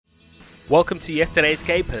Welcome to Yesterday's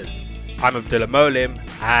Capers. I'm Abdullah Molim,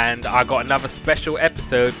 and I got another special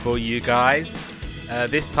episode for you guys.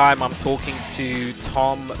 This time I'm talking to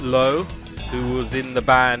Tom Lowe, who was in the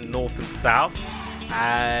band North and South,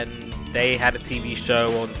 and they had a TV show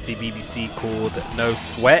on CBBC called No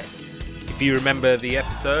Sweat. If you remember the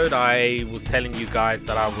episode, I was telling you guys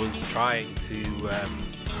that I was trying to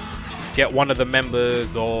get one of the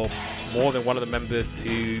members, or more than one of the members,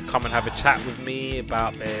 to come and have a chat with me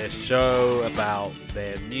about their show, about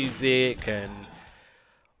their music, and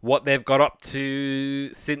what they've got up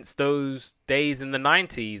to since those days in the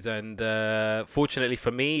 90s. And fortunately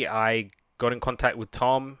for me, I got in contact with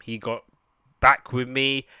Tom. He got back with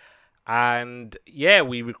me, and yeah,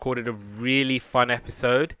 we recorded a really fun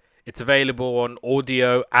episode. It's available on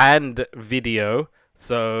audio and video,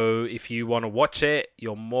 so if you want to watch it,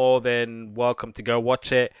 you're more than welcome to go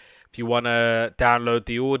watch it. If you want to download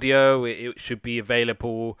the audio, it should be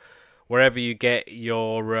available wherever you get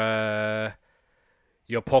your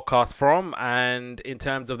podcast from. And in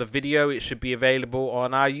terms of the video, it should be available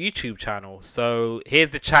on our YouTube channel. So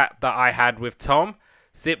here's the chat that I had with Tom.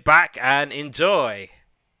 Sit back and enjoy.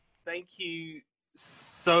 Thank you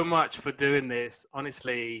so much for doing this.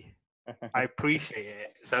 Honestly, I appreciate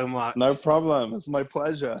it so much. No problem. It's my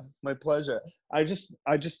pleasure. It's my pleasure. It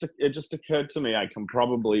just occurred to me I can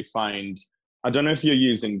probably find, I don't know if you're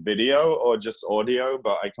using video or just audio,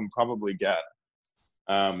 but I can probably get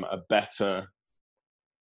a better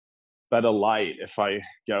light if I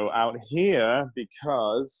go out here,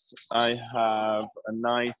 because I have a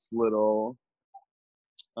nice little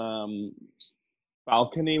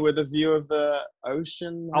balcony with a view of the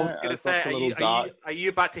ocean. I was going to say, are you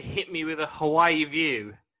about to hit me with a Hawaii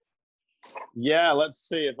view? Yeah, let's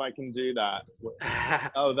see if I can do that.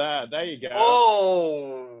 Oh, there you go.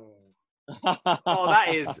 Oh, oh,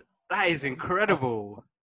 that is incredible.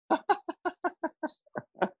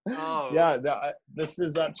 Oh. Yeah, this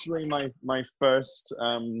is actually my first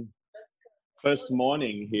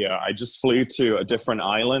morning here. I just flew to a different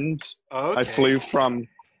island. Okay. I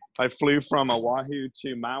flew from Oahu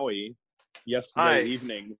to Maui yesterday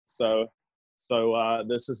evening. So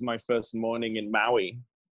this is my first morning in Maui.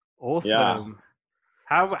 Awesome.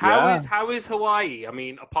 Yeah. How is Hawaii? I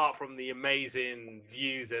mean, apart from the amazing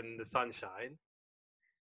views and the sunshine.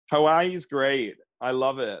 Hawaii's great. I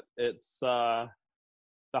love it. It's the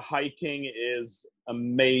hiking is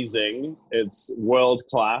amazing. It's world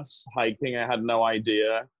class hiking. I had no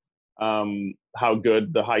idea how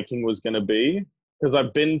good the hiking was going to be, because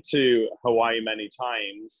I've been to Hawaii many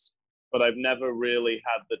times, but I've never really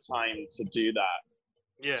had the time to do that.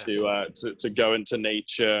 Yeah. To go into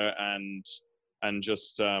nature and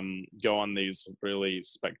just go on these really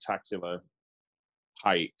spectacular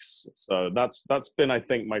hikes. So that's been, I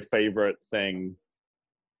think, my favorite thing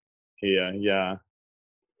here. Yeah.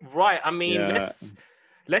 Right. I mean,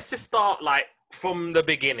 let's just start like from the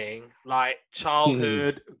beginning, like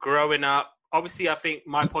childhood, growing up. Obviously, I think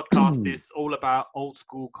my podcast is all about old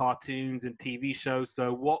school cartoons and TV shows.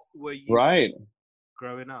 So what were you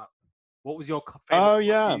growing up? What was your favorite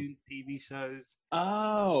cartoons, TV shows?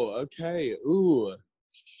 Oh, okay. Ooh.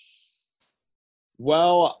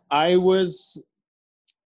 Well, I was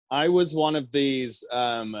one of these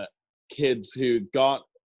kids who got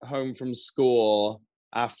home from school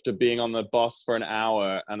after being on the bus for an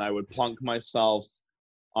hour, and I would plunk myself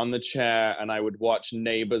on the chair and I would watch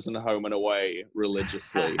Neighbours and Home and Away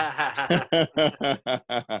religiously.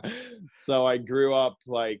 So I grew up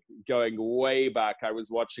like going way back. I was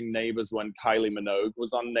watching Neighbours when Kylie Minogue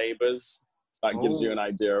was on Neighbours. That gives you an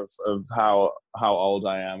idea of how old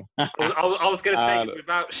I am. I was going to say,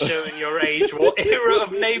 without showing your age, what era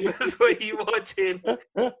of Neighbours were you watching?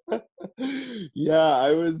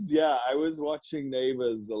 I was watching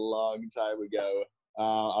Neighbours a long time ago.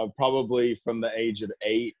 I'm probably from the age of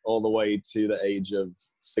 8 all the way to the age of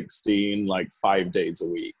 16, like 5 days a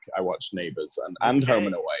week. I watched Neighbours and Home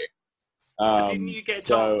and Away. So didn't you get a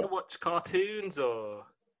chance to watch cartoons, or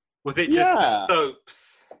was it just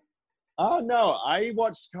soaps? Oh, no, I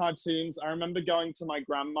watched cartoons. I remember going to my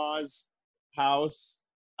grandma's house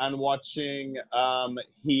and watching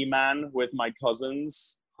He-Man with my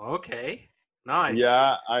cousins. Okay, nice.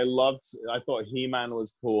 Yeah, I thought He-Man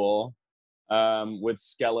was cool. With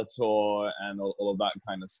Skeletor and all of that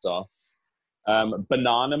kind of stuff.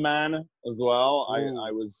 Banana Man as well.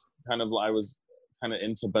 I was kind of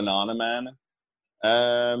into Banana Man.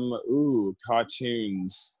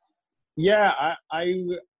 Cartoons. Yeah, I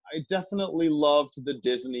definitely loved the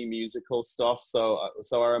Disney musical stuff. So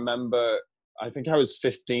I remember, I think I was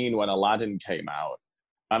 15 when Aladdin came out,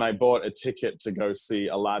 and I bought a ticket to go see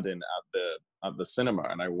Aladdin at the at the cinema,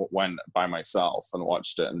 and I went by myself and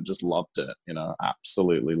watched it and just loved it. You know,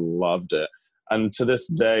 absolutely loved it. And to this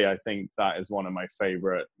day, I think that is one of my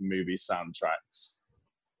favorite movie soundtracks.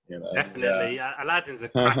 You know, Definitely. Aladdin's a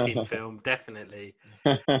cracking film, definitely.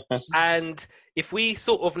 And if we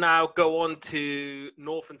sort of now go on to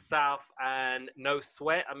North and South and No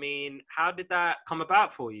Sweat, I mean, how did that come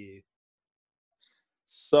about for you?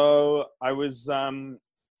 So I was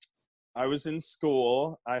in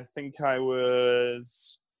school. I think I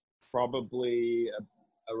was probably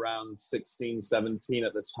around 16, 17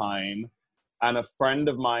 at the time. And a friend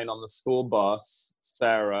of mine on the school bus,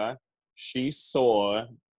 Sarah, she saw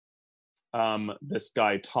this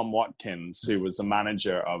guy, Tom Watkins, who was a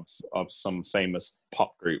manager of some famous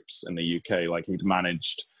pop groups in the UK. Like, he'd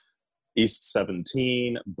managed East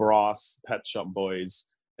 17, Bros, Pet Shop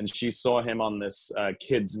Boys. And she saw him on this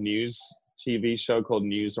kids news TV show called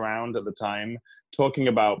Newsround at the time, talking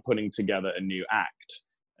about putting together a new act.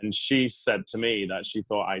 And she said to me that she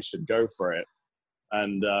thought I should go for it.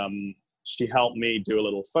 And she helped me do a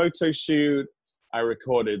little photo shoot. I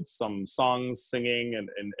recorded some songs singing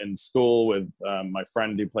in school with my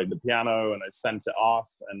friend who played the piano, and I sent it off,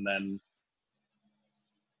 and then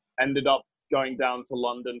ended up going down to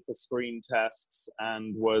London for screen tests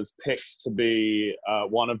and was picked to be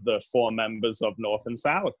one of the 4 members of North and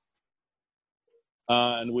South.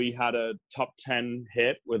 And we had a top 10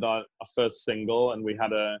 hit with our first single, and we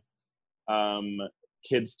had a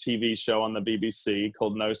kids TV show on the BBC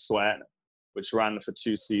called No Sweat, which ran for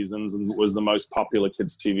 2 seasons and was the most popular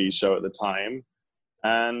kids TV show at the time.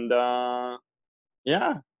 And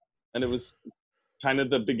and it was kind of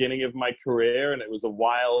the beginning of my career, and it was a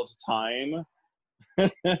wild time.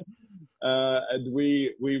 And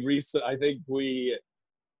I think we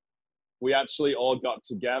actually all got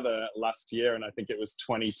together last year, and I think it was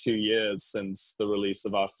 22 years since the release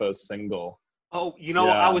of our first single. Oh, you know,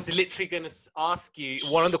 I was literally going to ask you,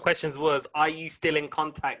 one of the questions was, are you still in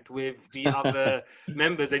contact with the other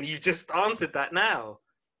members? And you just answered that now.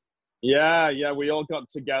 Yeah, we all got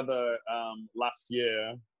together last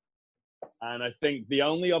year. And I think the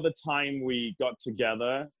only other time we got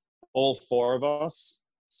together, all 4 of us,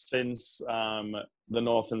 since the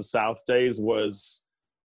North and South days was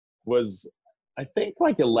I think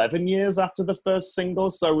like 11 years after the first single.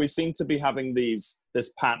 So we seem to be having this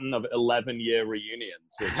pattern of 11-year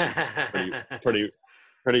reunions, which is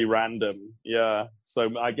pretty random. Yeah. So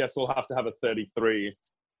I guess we'll have to have a 33.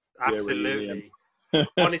 Absolutely.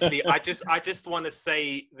 Honestly, I just want to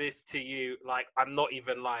say this to you. Like, I'm not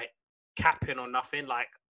even like capping or nothing. Like,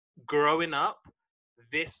 growing up,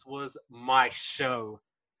 this was my show.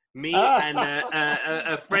 Me and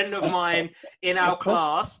a friend of mine in our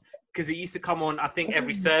class, because it used to come on, I think,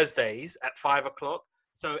 every Thursdays at 5 o'clock.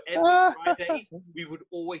 So every Fridays, we would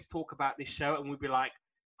always talk about this show, and we'd be like,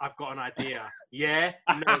 I've got an idea. Yeah?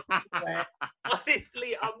 No.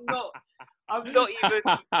 Honestly, I'm not even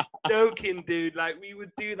joking, dude. Like, we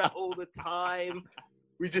would do that all the time.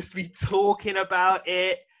 We'd just be talking about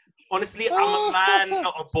it. Honestly, I'm a man,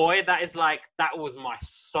 not a boy. That was my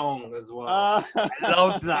song as well. I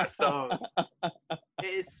loved that song.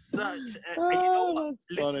 It is such a, you know what?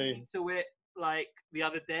 Listening to it like the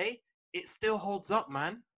other day, it still holds up,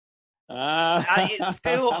 man. It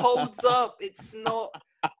still holds up. It's not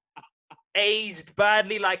aged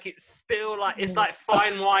badly. Like, it's still like, it's like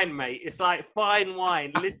fine wine, mate. It's like fine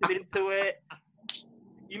wine. Listening to it.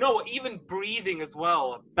 You know what? Even Breathing as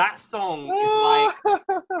well. That song is like,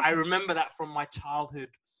 I remember that from my childhood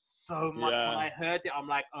so much. Yeah. When I heard it, I'm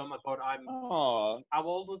like, oh my God, how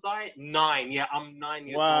old was I? 9. Yeah, I'm 9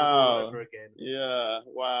 years old all over again. Yeah,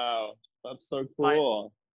 wow. That's so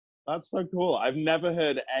cool. That's so cool. I've never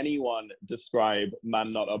heard anyone describe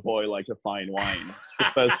Man Not a Boy like a fine wine. It's the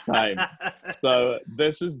first time. So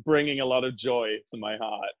this is bringing a lot of joy to my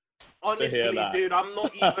heart. Honestly, dude, I'm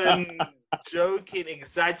not even joking,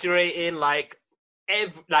 exaggerating. Like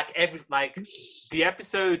the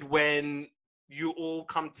episode when you all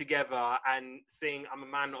come together and sing "I'm a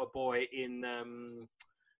Man Not a Boy" in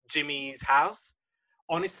Jimmy's house.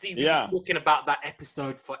 Honestly, we were talking about that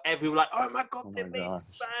episode forever. We were like, "Oh my God, they made the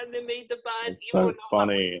band! They made the band!" It's so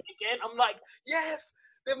funny. Again, I'm like, "Yes."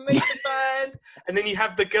 They made the band, and then you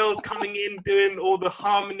have the girls coming in doing all the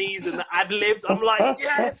harmonies and the ad libs. I'm like,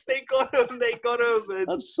 yes, they got them. And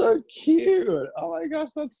that's so cute. Oh my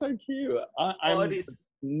gosh, that's so cute. I'm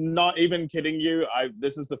not even kidding you.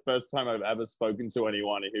 This is the first time I've ever spoken to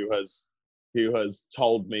anyone who has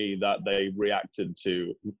told me that they reacted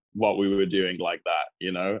to what we were doing like that.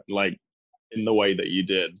 You know, like in the way that you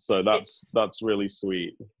did. So that's really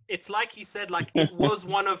sweet. It's like you said, like it was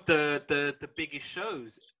one of the biggest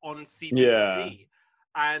shows on Yeah. CBBC.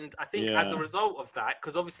 And I think as a Yeah. result of that,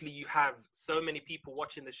 because obviously you have so many people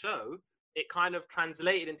watching the show, it kind of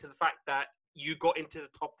translated into the fact that you got into the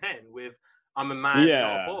top 10 with I'm a Man, Not a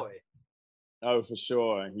Yeah. Boy. Oh, for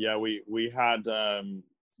sure. Yeah, we had a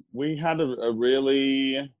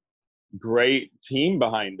really great team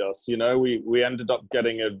behind us. You know, we ended up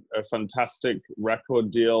getting a fantastic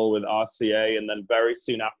record deal with RCA, and then very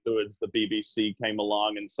soon afterwards the BBC came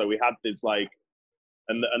along, and so we had this like,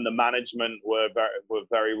 and the management were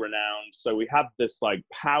very renowned. So we had this like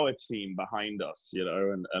power team behind us, you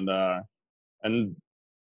know, and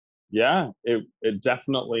yeah, we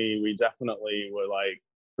definitely were like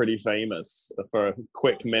pretty famous for a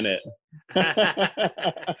quick minute. I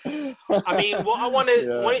mean, what I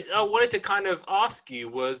wanted to kind of ask you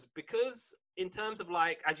was, because in terms of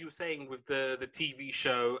like, as you were saying with the TV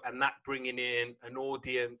show and that bringing in an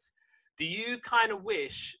audience, do you kind of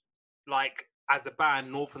wish, like, as a band,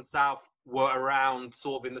 North and South were around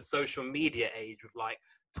sort of in the social media age with like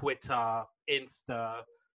Twitter, Insta,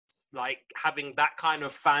 like having that kind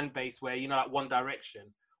of fan base where, you know, like One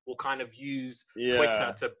Direction will kind of use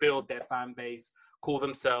Twitter to build their fan base, call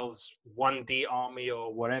themselves 1D Army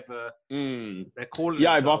or whatever they're calling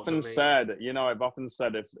themselves. I've often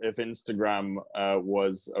said if Instagram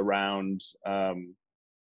was around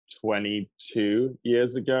 22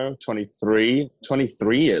 years ago, 23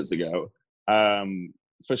 years ago,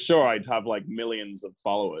 for sure I'd have like millions of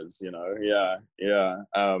followers, you know.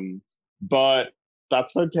 But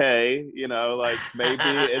that's okay, you know, like maybe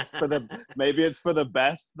it's for the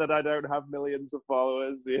best that I don't have millions of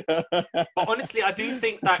followers. Yeah. But honestly, I do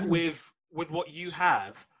think that with what you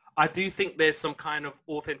have, I do think there's some kind of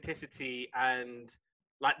authenticity, and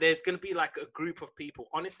like there's going to be like a group of people.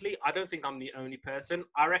 Honestly, I don't think I'm the only person.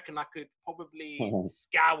 I reckon I could probably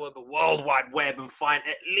scour the World Wide Web and find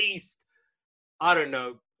at least, I don't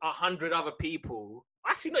know, 100 other people.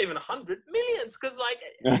 Actually, not even 100, millions, because like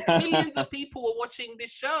millions of people were watching this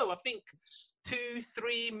show. I think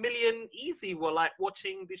 2-3 million easy were like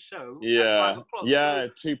watching this show. Yeah, so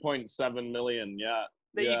 2.7 million. Yeah,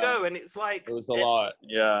 there you go. And it's like it was a lot.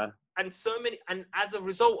 Yeah, and so many, and as a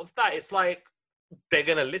result of that, it's like they're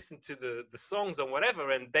gonna listen to the songs and whatever,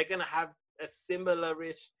 and they're gonna have a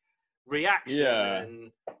similar-ish reaction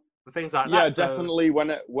and things like that. Yeah, definitely.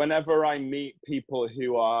 Whenever I meet people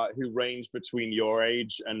who range between your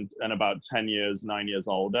age and about 9 years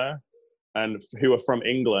older, and who are from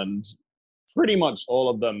England, pretty much all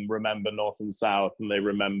of them remember North and South, and they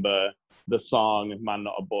remember the song "Man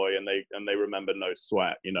Not a Boy," and they remember "No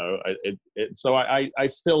Sweat." You know, so I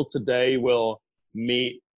still today will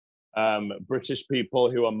meet British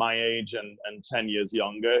people who are my age and 10 years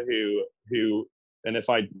younger who and if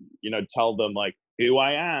I tell them like who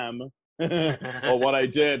I am or what I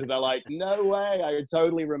did, they're like, no way, I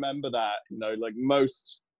totally remember that. You know, like I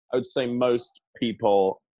would say most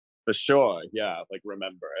people for sure, like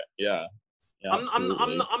remember it. Yeah. I'm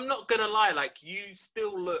not gonna lie, like you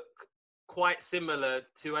still look quite similar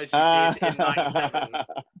to as you did in '97.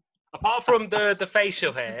 Apart from the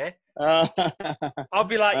facial hair, I'll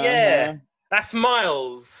be like, yeah, that's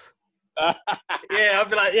Miles. Yeah, I'll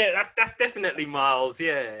be like, yeah, that's definitely Miles.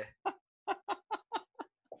 Yeah.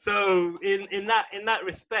 So in that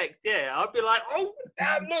respect, yeah, I'll be like, oh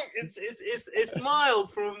damn, look, it's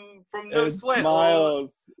Miles from No Sweat. It's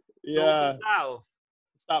Miles. Yeah. South.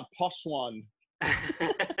 It's that posh one.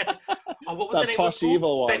 Oh, what was the name? Posh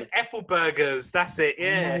evil one. St. Ethelburgers. That's it.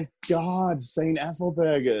 Yeah. Oh my God, St.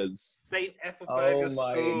 Ethelburgers. St. Ethelburgers.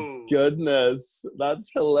 Oh my goodness,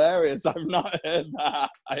 that's hilarious. I've not heard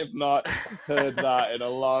that. I have not heard that in a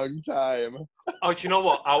long time. Oh, do you know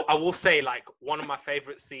what? I will say, like, one of my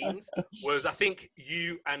favorite scenes was, I think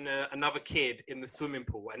you and another kid in the swimming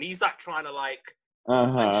pool, and he's like trying to like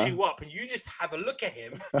punch you up, and you just have a look at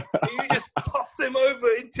him, and you just toss him over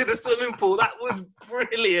into the swimming pool. That was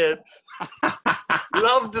brilliant.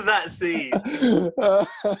 Loved that scene because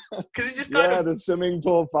it just kind of the swimming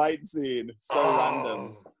pool fight scene. So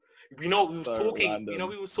random. You know, we was talking. Random. You know,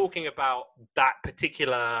 we was talking about that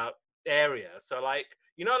particular area. So like,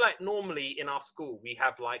 you know, like normally in our school we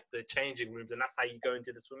have like the changing rooms, and that's how you go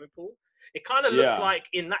into the swimming pool. It kind of looked like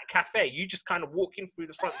in that cafe, you just kind of walk in through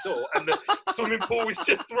the front door and the swimming pool was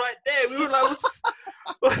just right there. We were like,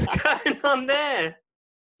 what's going on there?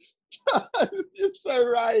 You're so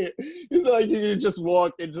right. It's like you just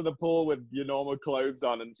walk into the pool with your normal clothes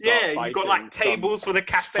on and start fighting. You've got like tables for the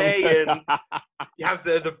cafe and you have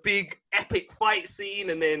the big epic fight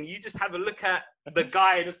scene, and then you just have a look at the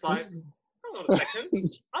guy and it's like, hang on a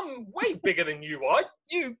second, I'm way bigger than you are.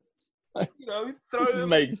 You know, This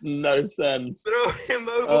makes no sense. throw him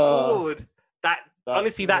overboard. That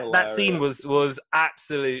honestly, that scene hilarious. was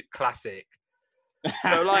absolute classic.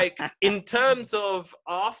 So, like, in terms of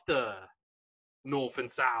after North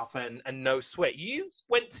and South and No Sweat, you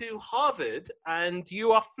went to Harvard and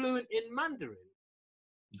you are fluent in Mandarin.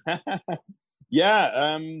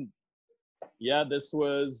 Yeah, yeah, this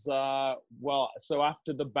was well, so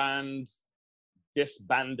after the band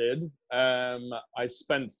disbanded, I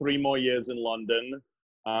spent 3 more years in London,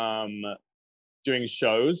 doing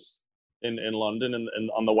shows in London and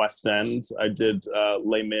on the West End. I did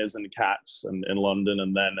Les Mis and Cats in London,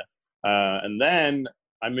 and then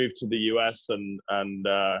I moved to the US and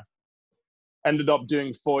ended up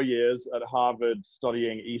doing 4 years at Harvard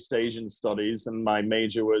studying East Asian studies, and my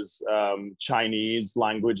major was Chinese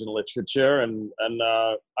language and literature. And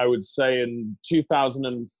I would say in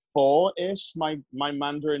 2004-ish, my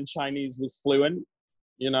Mandarin Chinese was fluent.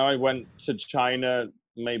 You know, I went to China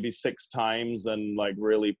maybe 6 times and like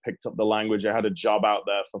really picked up the language. I had a job out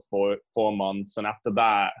there for 4 months, and after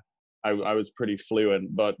that, I was pretty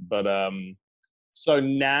fluent. But so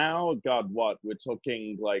now, God, what we're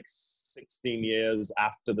talking like 16 years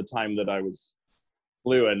after the time that I was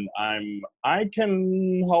fluent, I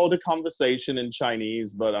can hold a conversation in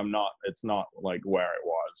Chinese, but I'm not. It's not like where it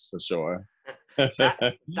was for sure.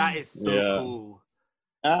 That is so Yeah. cool.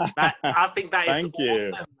 I think that is Thank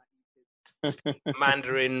you. awesome.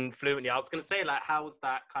 Mandarin fluently. I was going to say, like, how has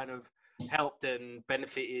that kind of helped and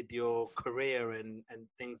benefited your career and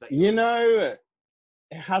things that You know,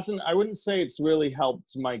 it hasn't. I wouldn't say it's really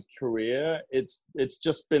helped my career. It's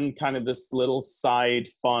just been kind of this little side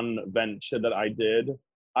fun venture that I did.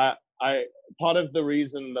 I part of the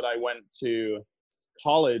reason that I went to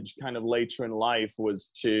college kind of later in life was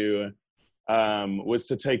to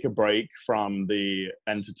take a break from the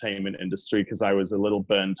entertainment industry because I was a little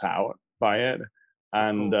burnt out by it,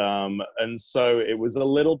 and so it was a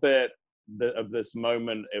little bit of this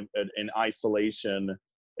moment in isolation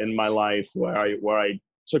in my life where I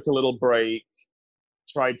took a little break,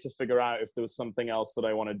 tried to figure out if there was something else that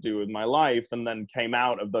I want to do with my life, and then came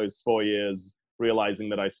out of those 4 years realizing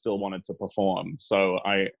that I still wanted to perform. So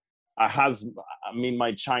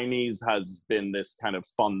my Chinese has been this kind of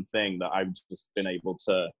fun thing that I've just been able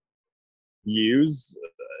to use.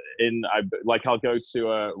 I'll go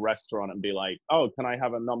to a restaurant and be like, oh, can I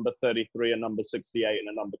have a number 33, a number 68, and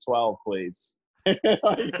a number 12, please?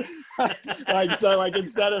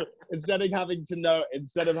 Instead of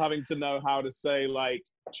having to know how to say like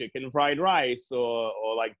chicken fried rice or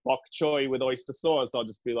like bok choy with oyster sauce, I'll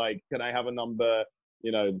just be like, can I have a number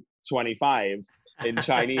 25 in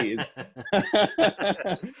Chinese?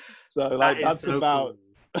 So like that's so about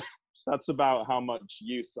cool. That's about how much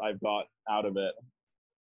use I've got out of it.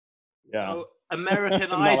 Yeah. So American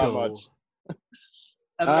Not that Idol. much.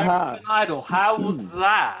 American Idol. How was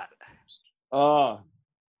that?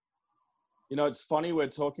 It's funny we're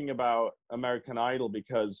talking about American Idol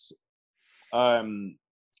because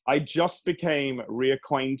I just became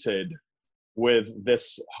reacquainted with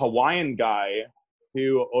this Hawaiian guy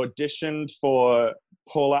who auditioned for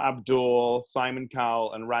Paula Abdul, Simon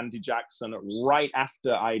Cowell, and Randy Jackson right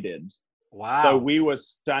after I did. Wow. So we were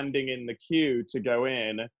standing in the queue to go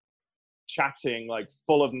in, chatting, like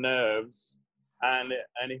full of nerves. And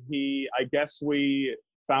I guess we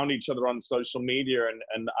found each other on social media,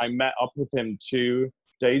 and I met up with him 2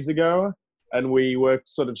 days ago, and we were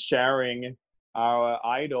sort of sharing our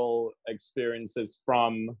Idol experiences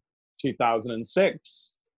from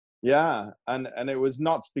 2006. Yeah, and it was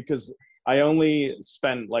nuts because I only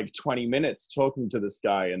spent like 20 minutes talking to this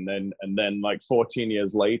guy, and then like 14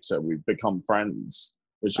 years later we've become friends,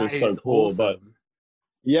 which was so cool. Awesome. But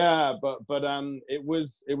yeah, but it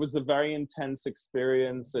was a very intense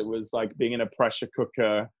experience. It was like being in a pressure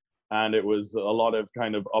cooker, and it was a lot of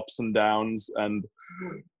kind of ups and downs, and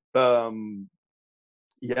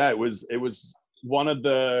yeah, it was one of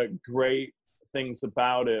the great things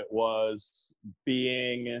about it was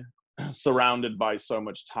being surrounded by so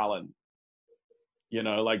much talent.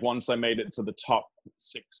 Like once I made it to the top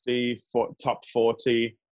 60, top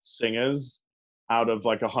 40 singers out of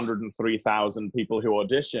like 103,000 people who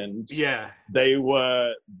auditioned. Yeah. They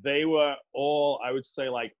were all, I would say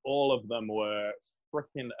like all of them were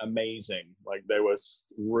freaking amazing. Like they were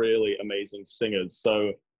really amazing singers.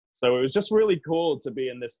 So it was just really cool to be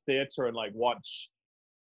in this theater and like watch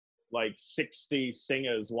like 60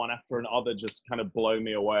 singers one after another just kind of blow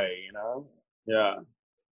me away, Yeah.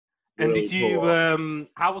 And really did you, cool.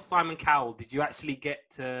 how was Simon Cowell? Did you actually get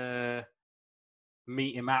to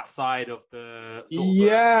meet him outside of the sort of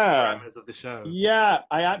Yeah, parameters of the show. yeah.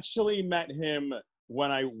 I actually met him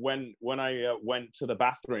when I went to the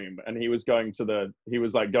bathroom, and he was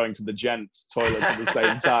like going to the gents' toilets at the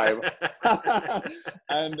same time.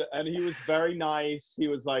 and he was very nice. He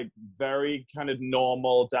was like very kind of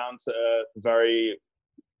normal, down to earth, very,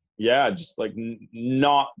 yeah, just like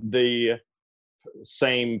not the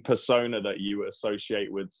same persona that you associate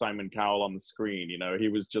with Simon Cowell on the screen. You know, he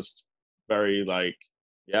was just very like,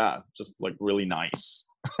 yeah, just like really nice.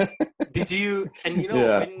 Did you, and you know,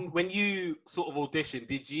 Yeah. when you sort of auditioned,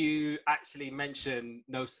 did you actually mention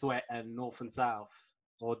No Sweat and North and South?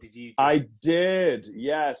 Or did you just... I did,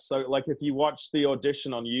 yes. So like if you watch the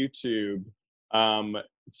audition on YouTube,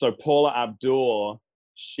 so Paula Abdul,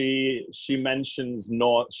 she mentions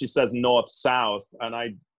north, she says north south, and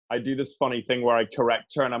I do this funny thing where I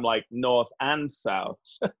correct her and I'm like north and south.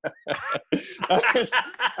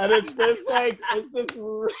 And it's this like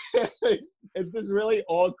it's this really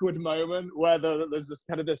awkward moment where there's this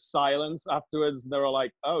kind of this silence afterwards, and they're all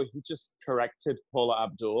like, oh, he just corrected Paula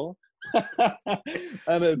Abdul.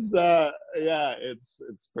 And it's yeah,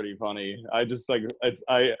 it's pretty funny. I just like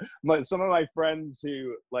some of my friends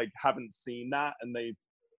who like haven't seen that, and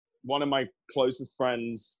one of my closest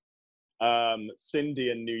friends,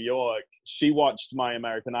 Cindy in New York, she watched my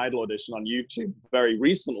American Idol audition on YouTube very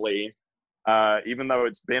recently, even though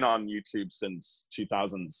it's been on YouTube since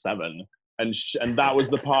 2007, and that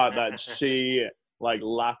was the part that she like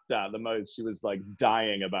laughed at the most. She was like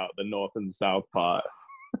dying about the north and south part.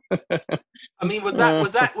 I mean, was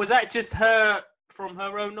that just her from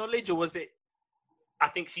her own knowledge, or was it? I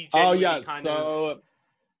think she genuinely So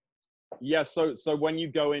when you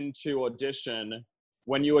go into audition,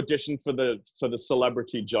 when you audition for the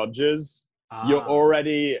celebrity judges, you're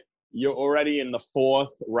already in the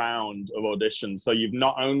fourth round of auditions. So you've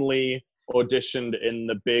not only auditioned in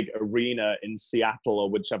the big arena in Seattle or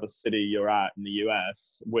whichever city you're at in the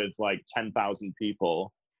US with like 10,000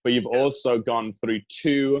 people, but you've also gone through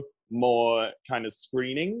two more kind of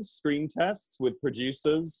screen tests with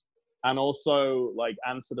producers, and also like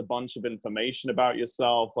answered a bunch of information about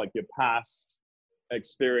yourself, like your past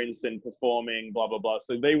experience in performing, blah blah blah.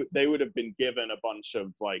 So they would have been given a bunch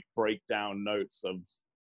of like breakdown notes of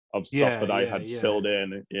stuff that I had filled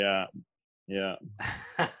in. Yeah. Do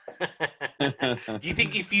you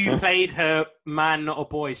think if you played her Man Not a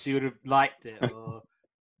Boy, she would have liked it? Or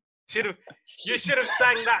you should have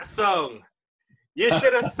sang that song. You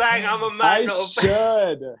should have sang I'm a Man Not a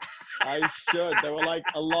Boy. I should. There were like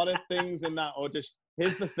a lot of things in that audition.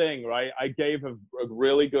 Here's the thing, right? I gave a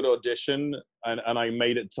really good audition, and I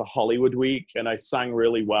made it to Hollywood Week, and I sang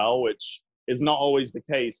really well, which is not always the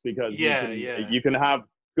case, because you can have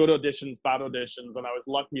good auditions, bad auditions, and I was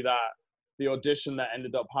lucky that the audition that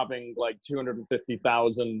ended up having like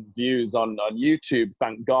 250,000 views on YouTube,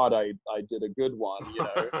 thank God I did a good one, you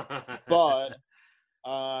know.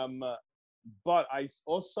 But I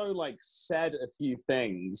also like said a few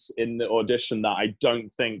things in the audition that I don't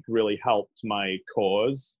think really helped my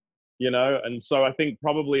cause, you know. And so I think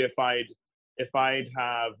probably if I'd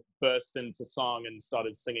have burst into song and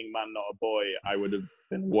started singing Man Not a Boy, I would have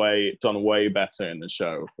done way better in the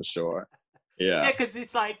show for sure. Yeah, because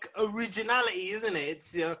it's like originality, isn't it?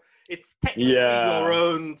 It's technically your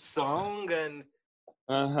own song, and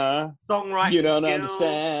songwriting You don't skills.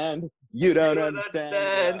 understand. You don't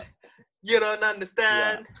understand. You don't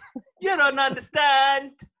understand. You don't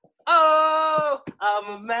understand. Oh,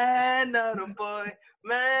 I'm a man, not a boy.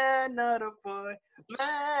 Man, not a boy.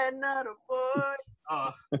 Man, not a boy.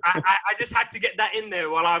 Oh, I just had to get that in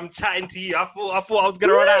there while I'm chatting to you. I thought I was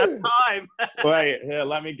gonna run out of time. Wait, here,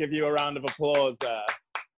 let me give you a round of applause there.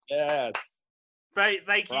 Yes.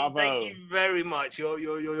 Thank you very much.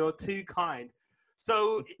 You're too kind.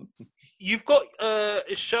 So you've got a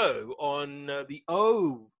show on the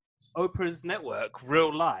Oprah's network,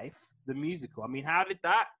 Real Life, the musical. I mean, how did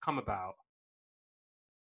that come about?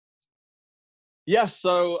 Yeah,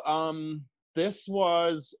 so this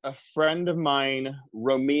was a friend of mine,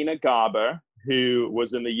 Romina Garber, who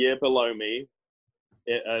was in the year below me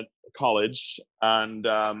at college, and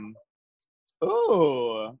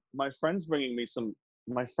my friend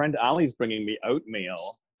Ali's bringing me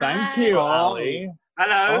oatmeal. Thank you, Ali.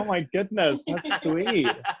 Hello. Oh my goodness, that's sweet.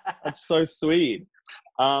 That's so sweet.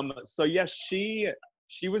 So yes, she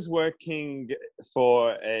was working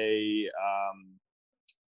for a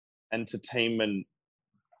entertainment,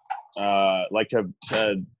 like a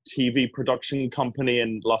TV production company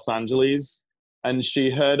in Los Angeles, and she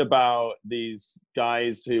heard about these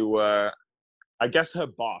guys who were, I guess, her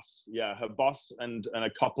boss and a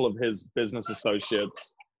couple of his business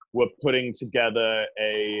associates were putting together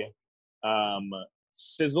a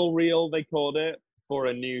sizzle reel, they called it, for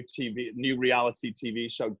a new reality TV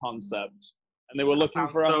show concept, and they were looking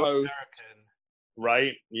for a host. American.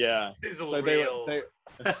 Right? Yeah. Sizzle So reel. they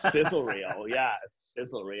a sizzle reel, yeah, a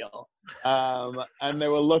sizzle reel. And they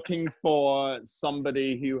were looking for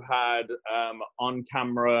somebody who had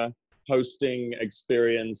on-camera hosting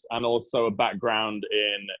experience and also a background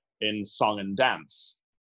in song and dance.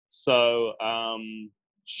 So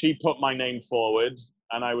she put my name forward,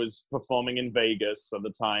 and I was performing in Vegas at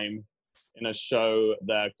the time in a show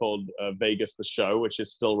there called Vegas the Show, which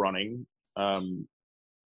is still running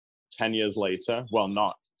 10 years later. Well,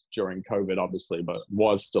 not during COVID, obviously, but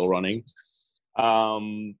was still running.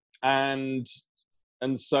 And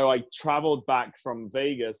so I traveled back from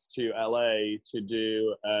Vegas to LA to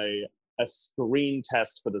do a screen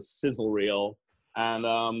test for the sizzle reel, and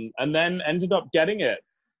then ended up getting it,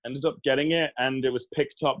 and it was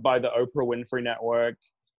picked up by the Oprah Winfrey Network,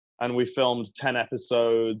 and we filmed 10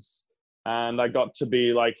 episodes, and I got to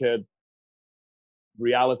be like a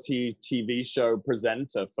reality TV show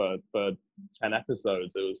presenter for 10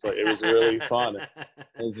 episodes. It was really fun.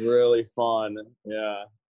 It was really fun. Yeah.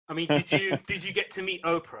 I mean, did you get to meet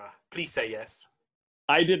Oprah? Please say yes.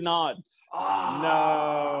 I did not. Oh. No,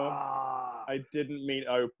 I didn't meet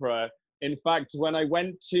Oprah. In fact, when I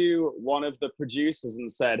went to one of the producers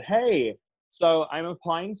and said, "Hey, so I'm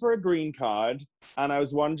applying for a green card, and I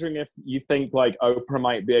was wondering if you think like Oprah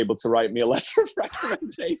might be able to write me a letter of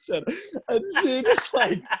recommendation," and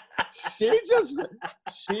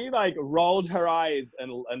she rolled her eyes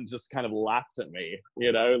and just kind of laughed at me.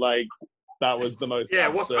 You know, like that was the most. Yeah,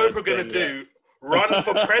 what's Oprah gonna do? Run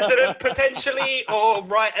for president potentially, or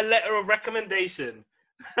write a letter of recommendation?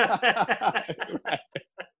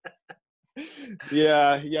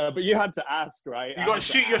 Yeah, but you had to ask, right? You got to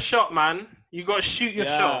shoot your shot, man. You got to shoot your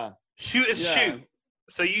shot. Shoot is shoot.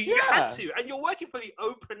 So you had to, and you're working for the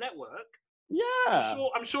Oprah Network. Yeah,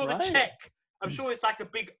 I'm sure the check. I'm sure it's like a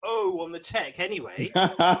big O on the check anyway. You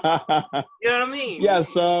know what I mean? Yeah.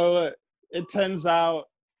 So it turns out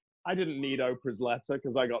I didn't need Oprah's letter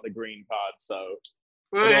because I got the green card. So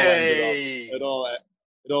it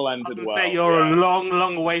all ended well. Say you're a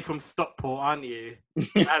long way from Stockport, aren't you?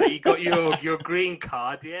 And you got your green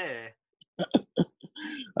card, yeah.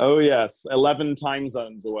 Oh yes, 11 time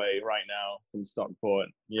zones away right now from Stockport.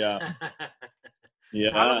 Yeah. Yeah.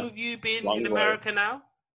 So how long have you been in America now?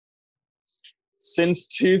 Since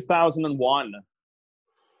 2001.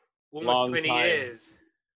 Almost 20 years.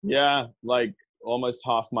 Yeah, like almost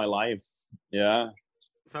half my life. Yeah.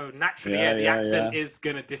 So naturally, the accent is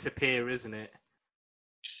gonna disappear, isn't it?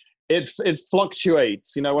 It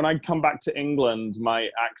fluctuates. You know, when I come back to England, my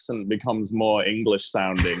accent becomes more English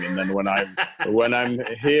sounding, and then when I'm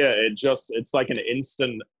here, it's like an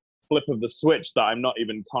instant flip of the switch that I'm not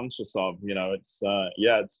even conscious of. You know, it's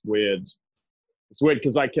weird. It's weird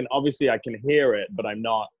because I can hear it, but I'm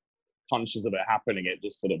not conscious of it happening. It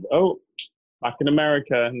just sort of back in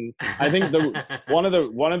America. And I think one of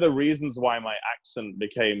the reasons why my accent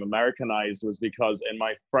became Americanized was because in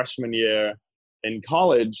my freshman year in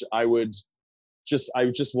college, I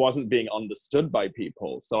just wasn't being understood by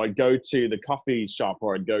people. So I'd go to the coffee shop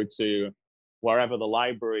or I'd go to wherever, the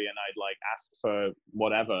library, and I'd like ask for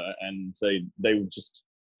whatever, and they would just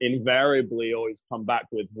invariably always come back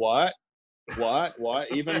with what,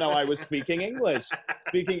 even though I was speaking English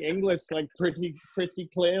like pretty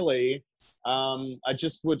clearly. I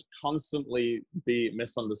just would constantly be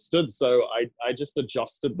misunderstood. So I just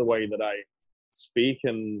adjusted the way that I speak,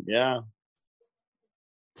 and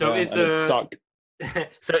So is stuck.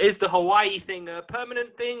 So is the Hawaii thing a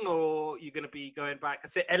permanent thing, or you're going to be going back? I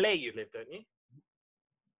said LA you live, don't you?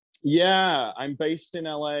 Yeah, I'm based in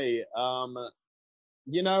LA.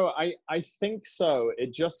 You know, I think so.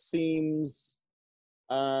 It just seems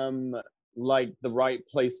like the right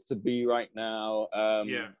place to be right now.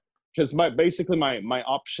 Because my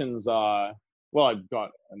options are, well, I've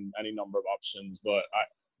got any number of options, but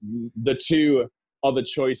the two other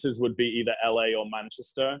choices would be either LA or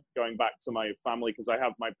Manchester, going back to my family, because I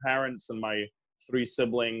have my parents and my 3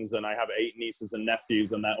 siblings, and I have 8 nieces and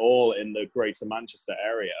nephews, and they're all in the greater Manchester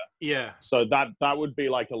area. Yeah. So that would be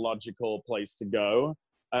like a logical place to go.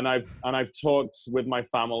 And I've talked with my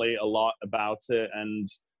family a lot about it, and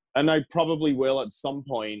I probably will at some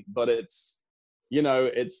point, but it's, you know,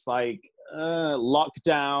 it's like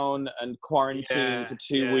lockdown and quarantine for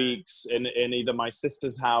 2 weeks in either my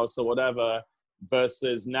sister's house or whatever,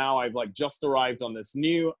 versus now I've like just arrived on this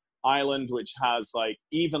new island which has like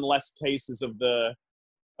even less cases of the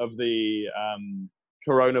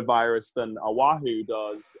coronavirus than Oahu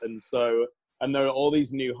does, and so and there are all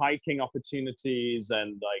these new hiking opportunities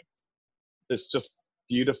and like this just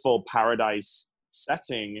beautiful paradise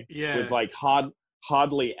setting with like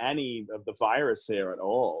hardly any of the virus here at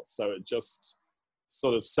all. So it just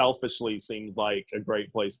sort of selfishly seems like a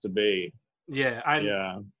great place to be. Yeah,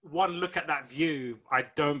 and one look at that view, I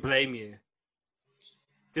don't blame you.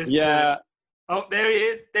 Just oh, there he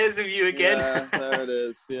is. There's the view again. Yeah, there it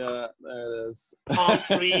is. Yeah, there it is. Palm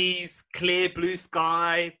trees, clear blue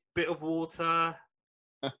sky, bit of water.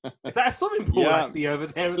 Is that a swimming pool I see over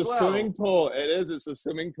there as well? It's a swimming pool. It is. It's a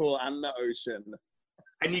swimming pool and the ocean.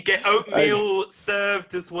 And you get oatmeal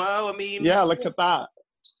served as well. I mean, yeah, look at that.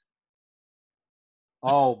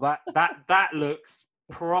 Oh, that looks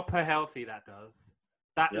proper healthy. That does.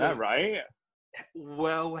 That right.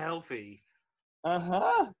 Well, healthy. And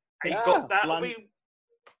you got that.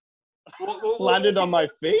 Landed on my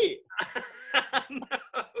feet. No,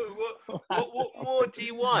 what more do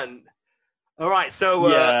you want? All right, so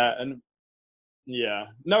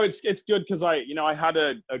no, it's good because I had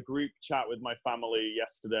a group chat with my family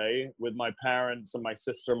yesterday with my parents and my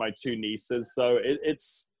sister and my two nieces. So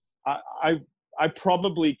I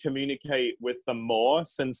probably communicate with them more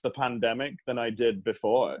since the pandemic than I did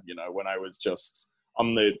before. You know, when I was just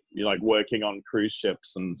on the working on cruise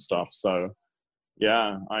ships and stuff. So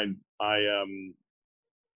yeah, I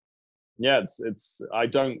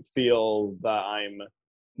don't feel that I'm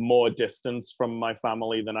more distance from my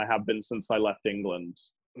family than I have been since I left England.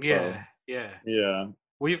 Yeah.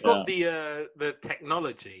 Well, you've got the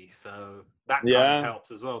technology, so that kind of helps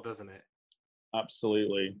as well, doesn't it?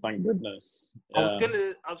 Absolutely, thank goodness. Yeah.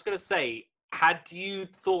 I was gonna say, had you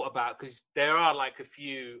thought about, because there are like a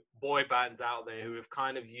few boy bands out there who have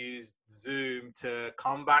kind of used Zoom to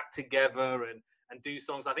come back together and do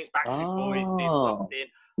songs. I think Backstreet Boys did something.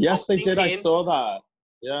 Yes, they did. I saw that.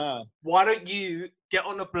 Yeah. Why don't you get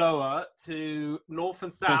on a blower to North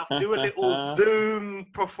and South, do a little Zoom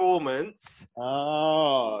performance?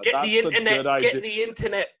 Oh, get the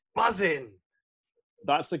internet buzzing.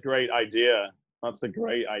 That's a great idea. That's a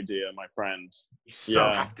great idea, my friend. You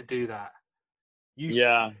have to do that.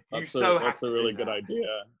 That's a really good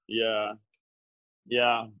idea. Yeah.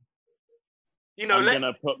 Yeah. You know, I'm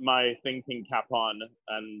gonna put my thinking cap on,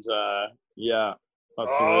 and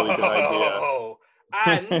that's a really good idea.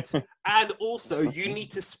 And also, you need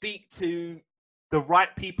to speak to the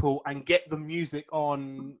right people and get the music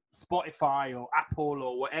on Spotify or Apple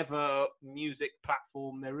or whatever music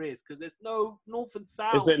platform there is, because there's no North and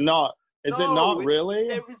South. Is it not? Is it not really?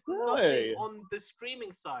 There is nothing on the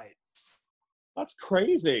streaming sites. That's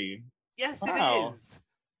crazy. Yes, it is.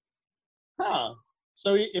 Huh.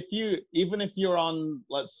 So even if you're on,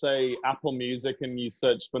 let's say, Apple Music and you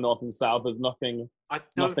search for North and South, there's nothing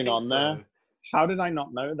on there. How did I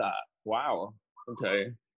not know that? Wow.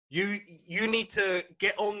 Okay. You need to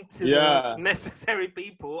get on to the necessary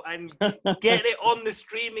people and get it on the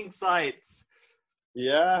streaming sites.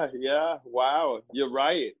 Yeah. Wow. You're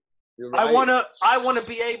right. I wanna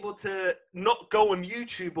be able to not go on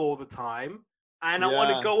YouTube all the time, and I want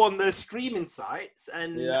to go on the streaming sites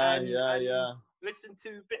and listen to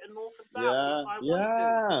a bit of North and South if I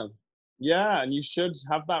want to. Yeah, and you should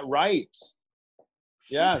have that right.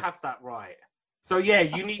 Have that right. So you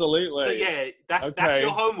need. So that's your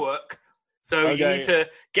homework. So you need to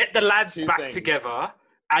get the lads back together,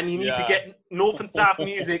 and you need to get North and South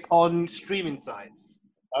music on streaming sites.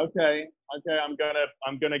 Okay.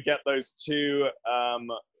 I'm gonna get those two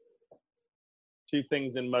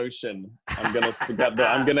things in motion. I'm gonna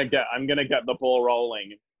get the ball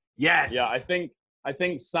rolling. Yes. Yeah, I think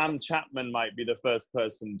Sam Chapman might be the first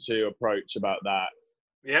person to approach about that.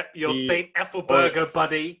 Yep, your St. Ethelberger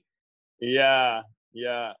buddy. Yeah,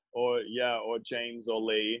 or James or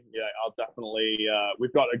Lee. Yeah, I'll definitely.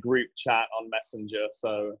 We've got a group chat on Messenger,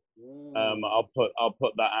 so I'll put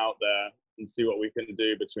that out there and see what we can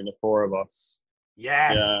do between the four of us.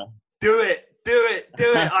 Yes. Yeah. Do it.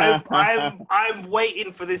 I'm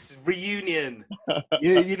waiting for this reunion.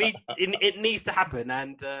 You need it needs to happen.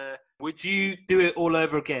 And would you do it all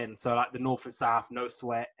over again? So like the North and South, no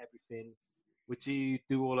sweat, everything. Would you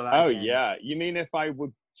do all of that? Oh again? Yeah. You mean if I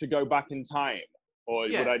would to go back in time, or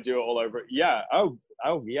would I do it all over? Yeah. Oh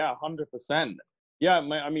yeah, 100%. Yeah.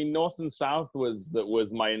 I mean, North and South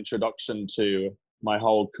was my introduction to my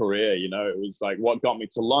whole career. You know, it was like what got me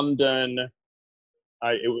to London.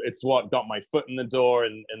 It's what got my foot in the door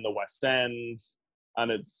in the West End,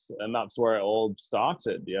 and that's where it all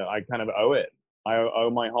started. Yeah, I kind of owe it. I owe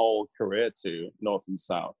my whole career to North and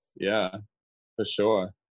South. Yeah, for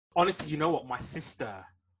sure. Honestly, you know what? My sister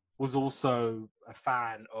was also a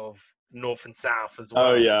fan of North and South as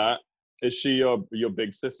well. Oh yeah. Is she your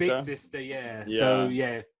big sister? Big sister, yeah. Yeah. So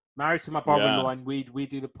yeah, married to my brother-in-law, Yeah. and we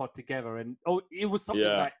do the pod together. And it was something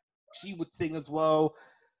Yeah. that she would sing as well.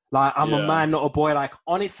 Like, I'm a Yeah. man, not a boy. Like,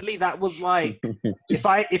 honestly, that was like, if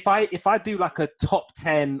I do like a top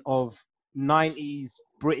 10 of 90s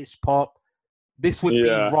British pop, this would be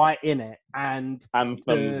Yeah. right in it. And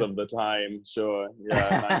Anthems of the time, sure.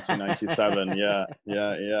 Yeah, 1997.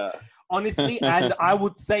 Yeah. honestly, and I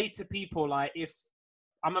would say to people, like, if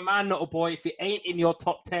I'm a man, not a boy, if it ain't in your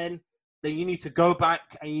top 10, then you need to go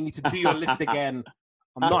back and you need to do your list again.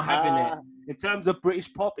 I'm not having it. In terms of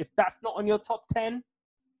British pop, if that's not on your top 10,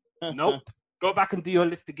 nope. Go back and do your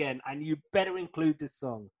list again, and you better include this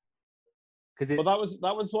song. Well,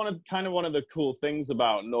 that was one of the cool things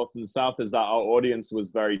about North and South, is that our audience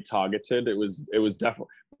was very targeted. It was definitely,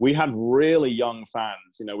 we had really young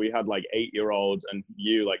fans. You know, we had like 8-year-old and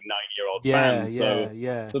like 9-year-old fans.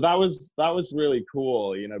 So that was really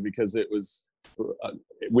cool. You know, because it was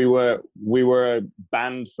we were a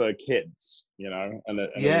band for kids. You know, and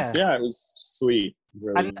it was sweet.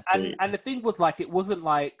 Really sweet. And the thing was, like, it wasn't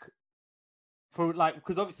like, for like,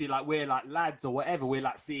 because obviously, like, we're like lads or whatever, we're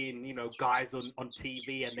like seeing, you know, guys on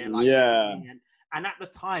TV, and they're like singing, and at the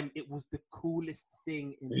time it was the coolest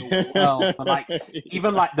thing in the world. So like,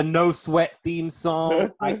 even like the No Sweat theme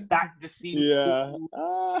song, like, that just seemed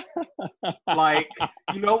cool. Like,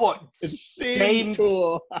 you know what, it seemed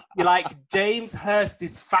cool. Like, James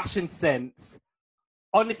Hurst's fashion sense,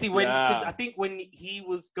 honestly, because I think when he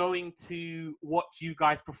was going to watch you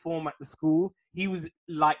guys perform at the school, he was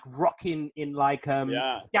like rocking in like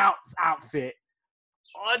Scouts outfit.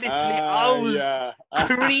 Honestly, I was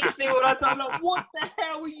creasing when I told him, like, what the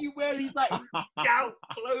hell are you wearing? He's like, Scout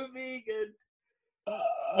clothing,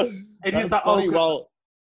 and he's like, funny. Well,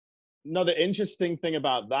 no, the interesting thing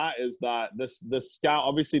about that is that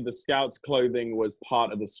the Scouts clothing was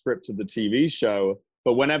part of the script of the TV show.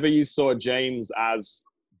 But whenever you saw James as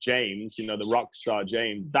James, you know, the rock star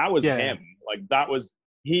James, that was him. Like,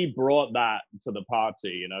 he brought that to the party,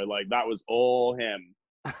 you know, like, that was all him.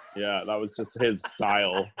 Yeah, that was just his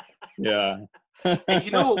style. Yeah. And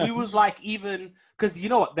you know what, we was like, even, because you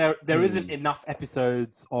know what, there isn't enough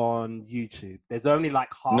episodes on YouTube. There's only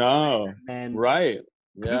like half. No, and then, right.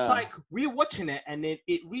 Because it's like, we're watching it, and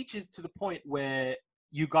it reaches to the point where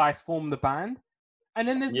you guys form the band, and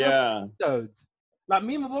then there's no episodes. Like,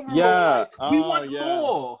 me and my brother were like, we want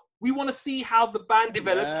more. We want to see how the band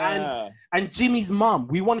develops, and Jimmy's mum.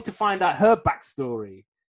 We wanted to find out her backstory.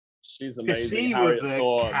 She's amazing. She was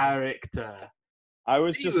a character. I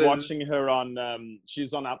was watching her on.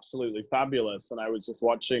 She's on Absolutely Fabulous, and I was just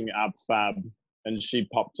watching Ab Fab, and she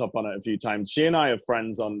popped up on it a few times. She and I are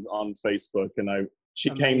friends on Facebook, and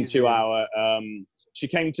she came to our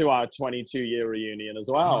 22-year reunion as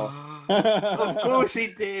well. Of course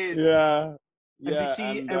she did. Yeah.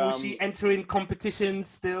 And was she entering competitions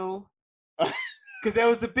still? Because there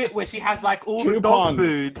was a bit where she has like all the dog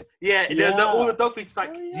food. Yeah, there's all the dog food. It's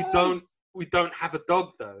like, we don't have a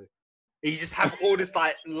dog though. You just have all this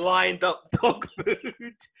like lined up dog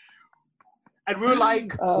food. And we were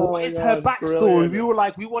like, what is her backstory? Brilliant. We were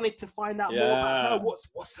like, we wanted to find out more about her.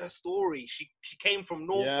 What's her story? She came from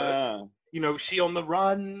Norfolk. Yeah. You know, is she on the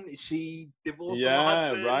run? Is she divorced from her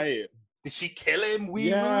husband? Right. Did she kill him?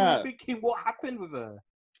 We were thinking, what happened with her?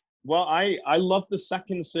 Well, I loved the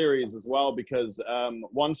second series as well, because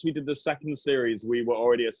once we did the second series, we were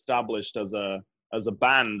already established as a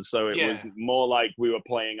band, so it was more like we were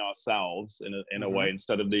playing ourselves in a way,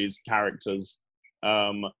 instead of these characters.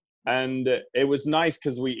 And it was nice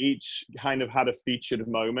because we each kind of had a featured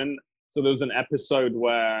moment. So there was an episode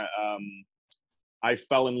where I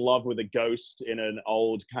fell in love with a ghost in an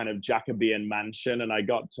old kind of Jacobean mansion, and I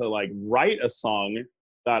got to like write a song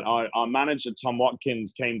that our manager, Tom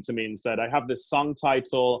Watkins, came to me and said, I have this song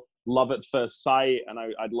title, Love at First Sight, and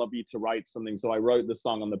I'd love you to write something. So I wrote the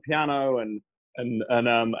song on the piano, and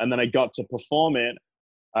then I got to perform it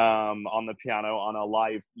on the piano on a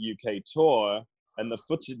live UK tour. And the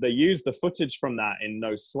footage, they used the footage from that in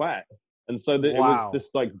No Sweat. And so it was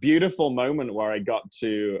this like beautiful moment where I got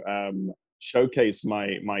to showcase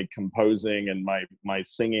my composing and my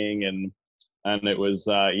singing, and it was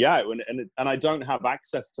and I don't have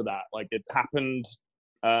access to that. Like, it happened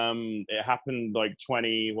like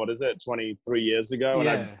 23 years ago,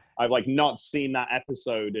 and I've like not seen that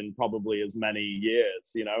episode in probably as many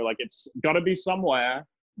years, you know. Like, it's got to be somewhere,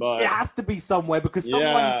 but it has to be somewhere, because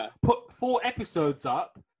someone put 4 episodes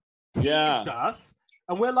up, teased us,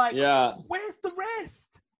 and we're like, where's the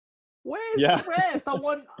rest? Where's the rest? I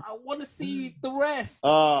want to see the rest.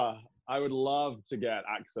 I would love to get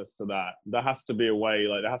access to that. There has to be a way,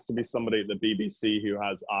 like there has to be somebody at the BBC who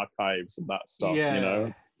has archives of that stuff, you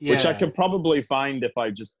know, which I could probably find if I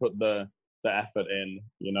just put the effort in,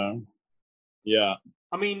 you know. Yeah.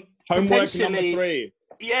 I mean, Homework number 3.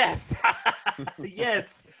 Yes.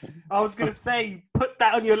 Yes. I was gonna say, put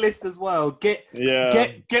that on your list as well. Get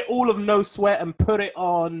all of No Sweat and put it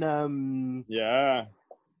on. Yeah.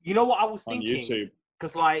 You know what I was On thinking? YouTube.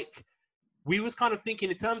 Because like we was kind of thinking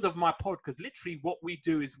in terms of my pod. Because literally, what we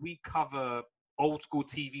do is we cover old school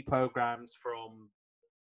TV programs from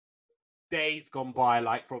days gone by,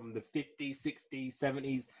 like from the 50s, 60s,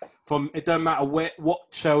 70s. From it don't matter what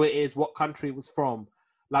show it is, what country it was from.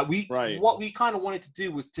 Like what we kind of wanted to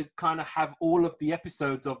do was to kind of have all of the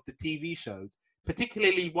episodes of the TV shows,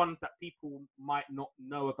 particularly ones that people might not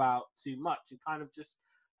know about too much, and kind of just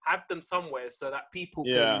have them somewhere so that people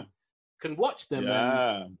can watch them.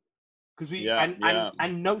 Yeah.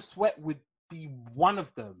 And No Sweat would be one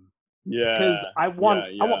of them. Yeah. Because I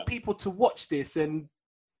want people to watch this and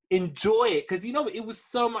enjoy it, because you know it was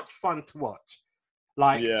so much fun to watch.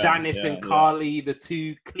 Like Janice and Carly, the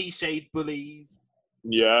two cliched bullies.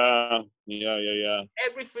 Yeah.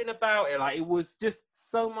 Everything about it, like it was just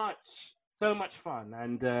so much fun.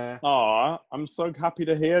 And I'm so happy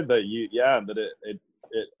to hear that it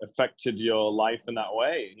affected your life in that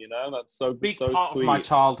way. You know, that's so big so part sweet. of my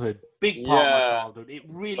childhood. Big part of my childhood. It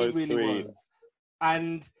really, So really sweet. was.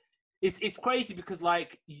 And it's crazy because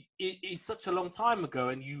like it's such a long time ago,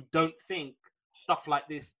 and you don't think stuff like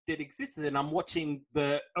this did exist. And then I'm watching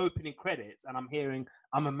the opening credits, and I'm hearing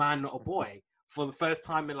 "I'm a Man, Not a Boy" for the first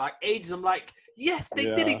time in like ages. I'm like, yes, they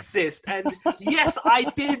did exist, and yes, I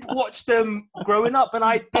did watch them growing up, and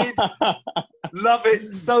I did love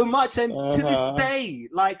it so much. And to this day,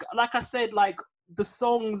 like I said, like the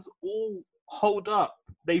songs all hold up.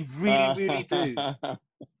 They really, really do.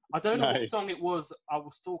 I don't know what song it was I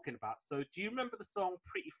was talking about. So do you remember the song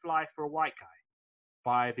 "Pretty Fly for a White Guy"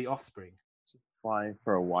 by The Offspring? Fly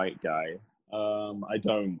for a White Guy. I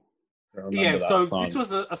don't. Yeah, so song. this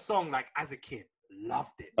was a song like as a kid,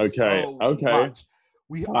 loved it Okay, so okay. much.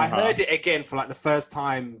 I heard it again for like the first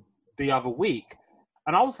time the other week,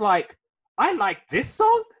 and I was like, I like this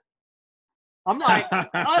song. I'm like,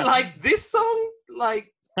 I like this song.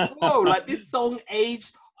 Like, whoa, like this song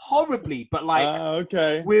aged horribly, but like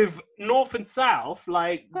with North and South,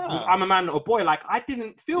 like with I'm a Man, Not a Boy, like I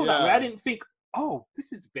didn't feel that way. I didn't think, oh,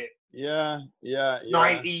 this is a bit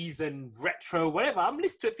 90s and retro, whatever. I'm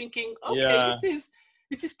listening to it thinking, okay,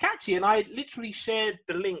 this is catchy. And I literally shared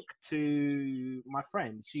the link to my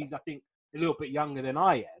friend. She's, I think, a little bit younger than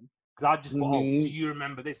I am. Because I just thought, oh, do you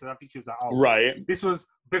remember this? And I think she was like, oh, this was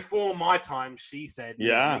before my time, she said,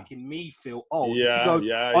 making me feel old. She goes,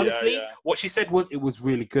 honestly, what she said was, it was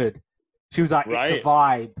really good. She was like, it's a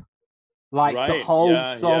vibe. Like the whole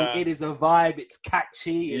song, it is a vibe. It's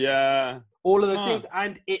catchy. It's all of those things.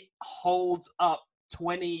 And it holds up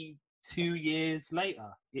 22 years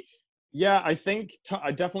later. I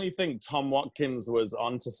definitely think Tom Watkins was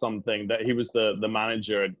onto something, that he was the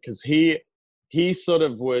manager, because he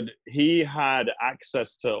had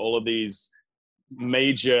access to all of these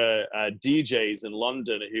major DJs in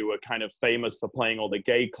London who were kind of famous for playing all the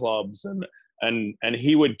gay clubs, and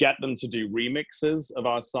he would get them to do remixes of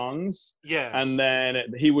our songs. And then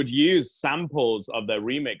he would use samples of their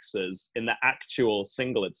remixes in the actual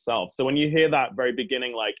single itself. So when you hear that very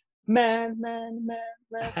beginning, like, man,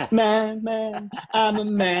 I'm a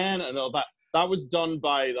man, and all that, that was done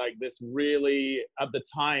by like this really, at the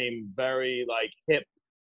time, very like hip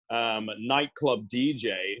nightclub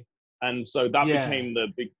DJ. And so that became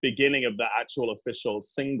the beginning of the actual official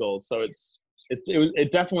single. So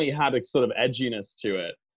it definitely had a sort of edginess to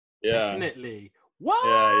it. Definitely. What?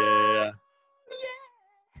 Yeah.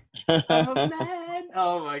 I'm a man.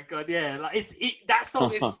 Oh my god, yeah. Like that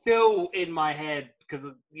song is still in my head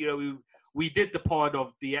because you know we did the pod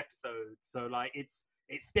of the episode, so like it's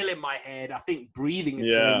still in my head. I think Breathing is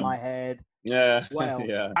still in my head. What else?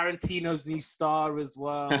 Tarantino's New Star as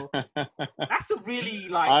well. That's a really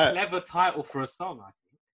clever title for a song, I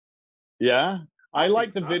think. I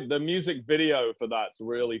like the music video for that's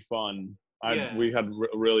really fun. We had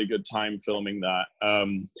a really good time filming that.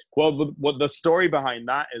 What the story behind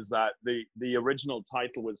that is that the original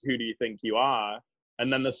title was Who Do You Think You Are?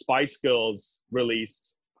 And then the Spice Girls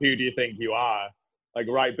released Who Do You Think You Are? Like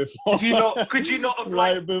right before. Could you not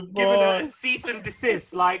have given a cease and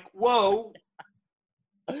desist? Like, whoa.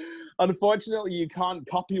 Unfortunately, you can't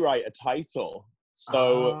copyright a title.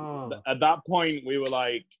 So at that point, we were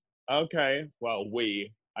like, okay, well,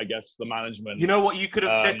 I guess the management. You know what you could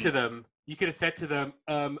have said to them? You could have said to them,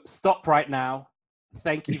 stop right now.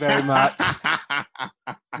 Thank you very much.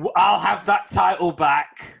 I'll have that title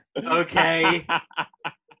back. Okay.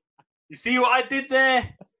 You see what I did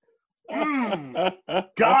there?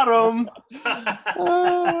 Got him.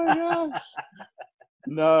 Oh my gosh.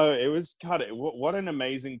 No, it was God. What an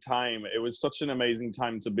amazing time! It was such an amazing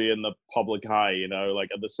time to be in the public eye, you know, like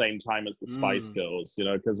at the same time as the Spice Girls, you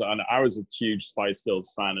know, because I was a huge Spice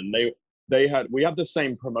Girls fan, and we had the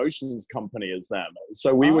same promotions company as them,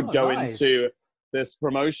 so we would go into this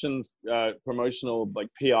promotional like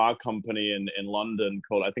PR company in London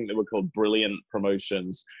called, I think they were called Brilliant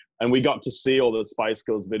Promotions, and we got to see all the Spice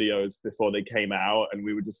Girls videos before they came out, and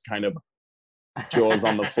we were just kind of jaws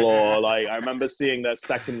on the floor. Like I remember seeing their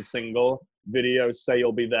second single video, "Say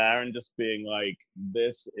You'll Be There," and just being like,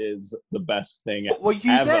 "This is the best thing Were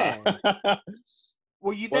you ever." there?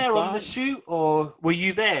 Were you there on the shoot, or were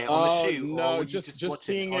you there on the shoot? No, just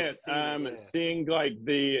seeing it, seeing like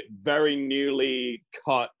the very newly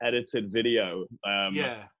cut, edited video,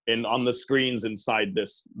 on the screens inside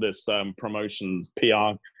this promotions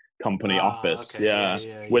PR company office,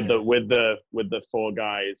 with the four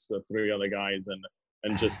guys, the three other guys,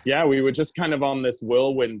 and just we were just kind of on this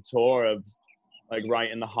whirlwind tour of like right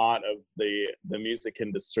in the heart of the music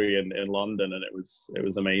industry in London, and it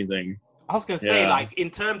was amazing. I was gonna say, like, in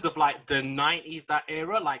terms of like the 90s, that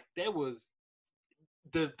era, like there was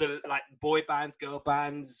the like boy bands, girl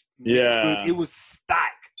bands, groups, it was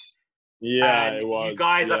stacked. And it was. You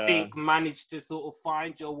guys, I think, managed to sort of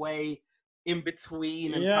find your way in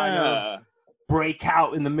between and kind of break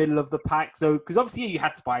out in the middle of the pack. So, because obviously you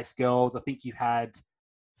had Spice Girls, I think you had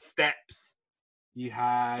Steps, you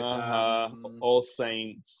had All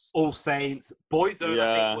Saints, Boyzone.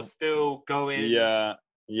 I think was still going.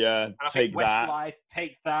 And Take That. Westlife,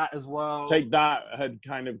 Take That as well. Take That had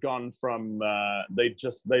kind of gone from I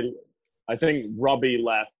think Robbie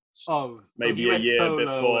left. Maybe a year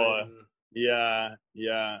before.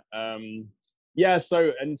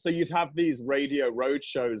 So you'd have these radio road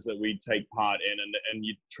shows that we'd take part in,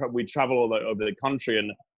 and we'd travel all over the country,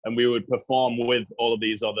 and we would perform with all of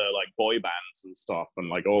these other like boy bands and stuff, and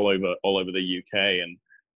like all over the UK,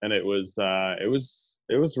 and it was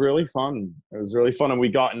really fun. It was really fun, and we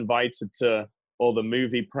got invited to all the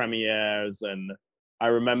movie premieres, and I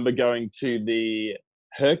remember going to the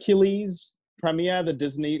Hercules premiere, the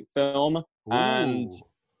Disney film. Ooh. And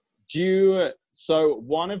so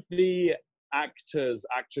one of the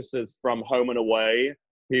actresses from Home and Away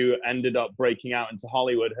who ended up breaking out into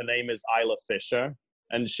Hollywood, her name is Isla Fisher,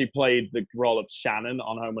 and she played the role of Shannon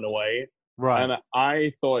on Home and Away. Right. And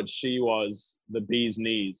I thought she was the bee's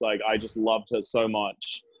knees. Like, I just loved her so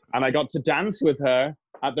much. And I got to dance with her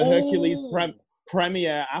at the Hercules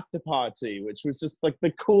premiere after party, which was just like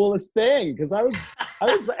the coolest thing, because I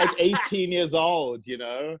was like 18 years old, you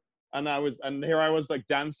know, and here I was like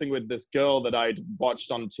dancing with this girl that I'd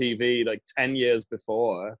watched on TV like 10 years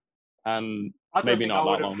before, and maybe not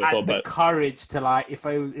that long before, but courage to like, if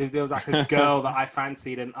there was like a girl that I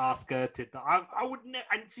fancied and ask her to, I would never,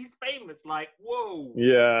 and she's famous, like, whoa.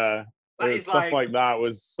 Yeah, stuff like that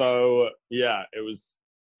was so, it was.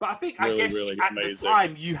 But I think, really, I guess really at amazing. the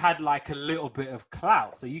time you had like a little bit of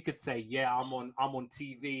clout, so you could say, I'm on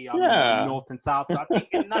TV, I'm on North and South. So I think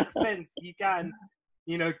in that sense you can,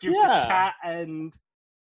 you know, give the chat and.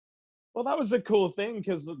 Well, that was a cool thing,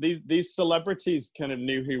 because these celebrities kind of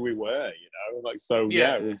knew who we were, you know, like, so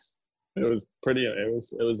it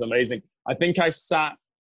was amazing. I think I sat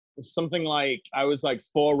something like, I was like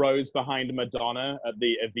 4 rows behind Madonna at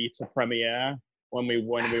the Evita premiere when we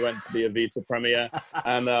went to the Evita premiere,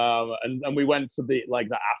 and we went to the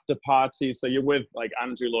after party. So you're with like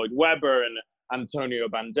Andrew Lloyd Webber and Antonio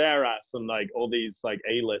Banderas and like all these like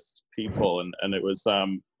A-list people, and it was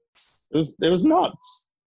nuts.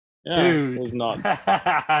 Yeah, dude, it was nuts.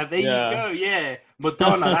 There you go.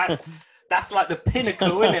 Madonna, that's like the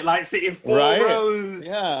pinnacle, isn't it? Like sitting 4 rows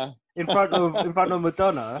in front of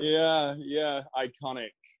Madonna.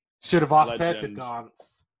 Iconic. Should have asked her to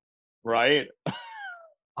dance. Right?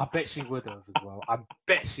 I bet she would have as well. I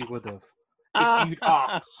bet she would have. If you'd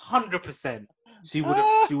asked, 100%, she would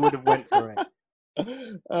have went for it.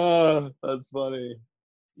 Oh, that's funny.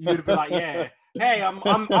 You'd have been like, hey,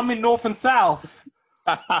 I'm in North and South.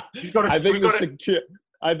 I think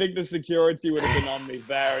the security would have been on me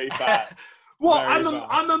very fast. What? I'm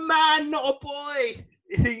a man, not a boy.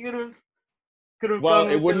 You could have. Well,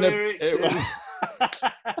 it wouldn't have.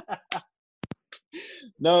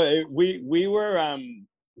 No, we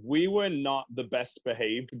were not the best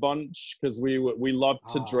behaved bunch, because we loved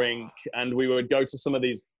to drink, and we would go to some of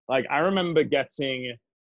these. Like, I remember getting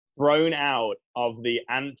thrown out of the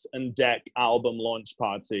Ant and Dec album launch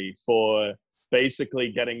party for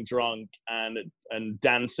basically getting drunk and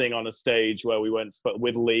dancing on a stage where we went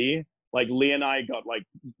with Lee. Like Lee and I got like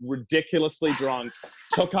ridiculously drunk,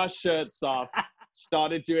 took our shirts off,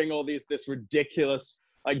 started doing all this ridiculous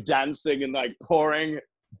like dancing and like pouring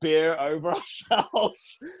beer over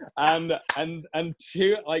ourselves, and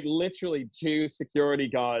literally two security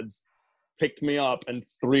guards picked me up and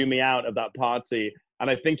threw me out of that party. And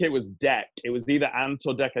I think it was Deck. It was either Ant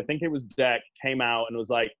or Deck. I think it was Deck came out and was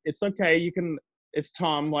like, "It's okay, it's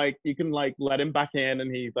Tom. Like you can like let him back in,"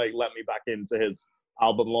 and he like let me back into his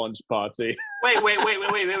album launch party. Wait.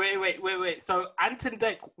 So Ant and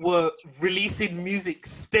Deck were releasing music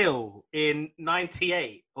still in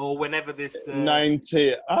 '98 or whenever this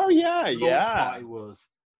 90. Oh yeah, launch party was.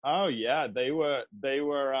 Oh yeah, they were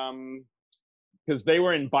because they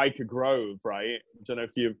were in Biker Grove, right? I don't know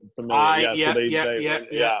if you're familiar.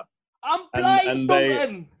 Yeah. I'm blind,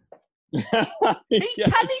 Duncan. He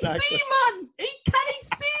can't see, man. He can't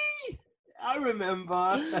see. I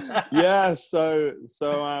remember. Yeah. So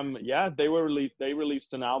they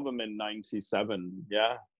released an album in '97.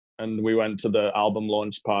 Yeah, and we went to the album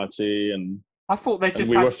launch party, and I thought they just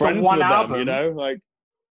we had were friends the one with album. them, you know, like.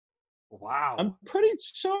 Wow. I'm pretty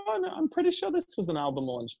sure this was an album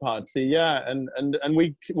launch party. Yeah, and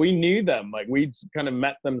we knew them. Like we kind of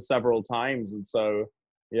met them several times, and so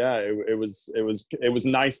yeah, it was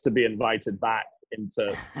nice to be invited back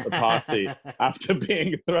into the party after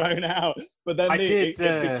being thrown out. But then it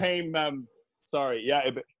became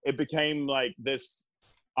it became like this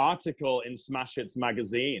article in Smash Hits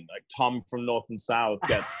magazine, like Tom from North and South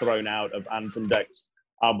gets thrown out of Ant and Deck's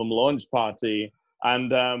album launch party.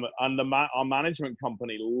 And our management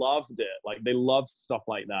company loved it. Like they loved stuff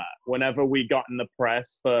like that. Whenever we got in the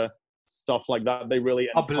press for stuff like that, they really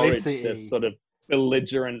encouraged this sort of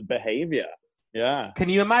belligerent behavior. Yeah. Can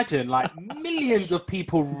you imagine? Like millions of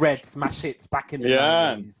people read Smash Hits back in the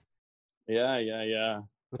 90s. Yeah.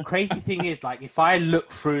 The crazy thing is, like, if I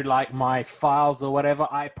look through like my files or whatever,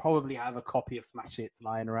 I probably have a copy of Smash Hits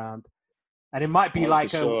lying around. And it might be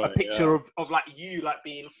like a picture of like you like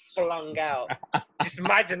being flung out. Just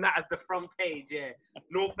imagine that as the front page, yeah.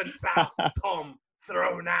 North and South, Tom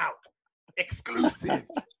thrown out, exclusive.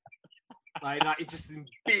 like it's just in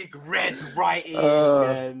big red writing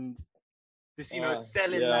and just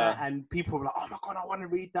selling that, and people are like, "Oh my god, I want to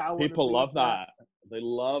read that." People love that. They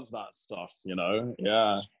love that stuff,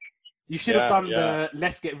 Yeah. You should have done the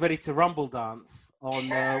 "Let's Get Ready to Rumble" dance on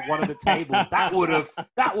one of the tables. That would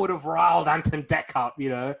have riled Ant and Deck up,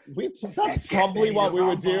 That's probably what we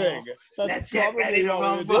were doing. That's probably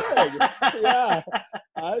what we were doing. Yeah,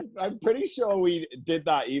 I'm pretty sure we did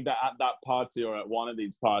that either at that party or at one of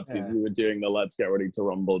these parties. Yeah. We were doing the "Let's Get Ready to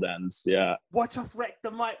Rumble" dance. Yeah. Watch us wreck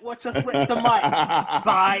the mic. Watch us wreck the mic.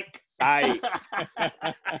 Psych.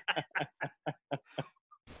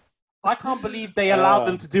 I can't believe they allowed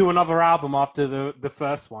them to do another album after the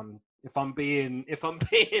first one. If I'm being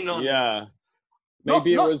honest. Yeah.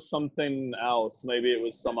 Maybe it was something else. Maybe it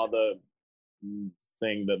was some other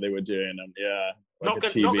thing that they were doing. And not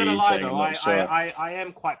gonna lie though, I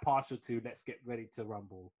am quite partial to "Let's Get Ready to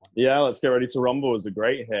Rumble." Yeah, "Let's Get Ready to Rumble" was a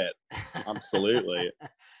great hit. Absolutely.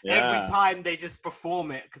 Yeah. Every time they just perform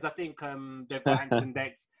it, because I think they've got Ant and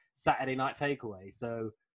Deck's Saturday Night Takeaway, so.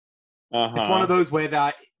 It's one of those where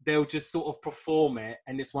they'll just sort of perform it,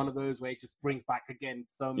 and it's one of those where it just brings back again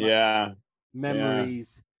so much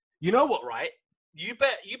memories. Yeah. You know what, right? You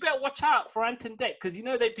better watch out for Ant and Deck, because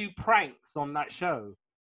they do pranks on that show.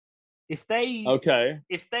 If they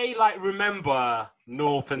like remember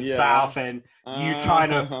North and South and you trying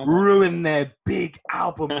to ruin their big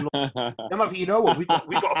album, they might be, you know what? We got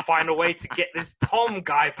to find a way to get this Tom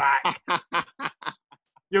guy back.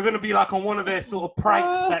 You're going to be like on one of their sort of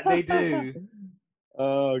pranks that they do.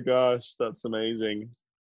 Oh, gosh. That's amazing.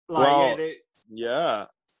 Yeah.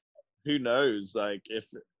 Who knows? Like, if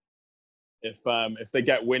they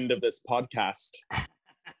get wind of this podcast.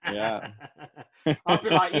 Yeah. I'll be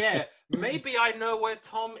like, yeah, maybe I know where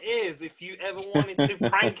Tom is if you ever wanted to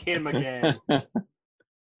prank him again.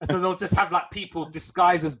 So they'll just have like people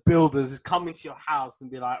disguised as builders come into your house and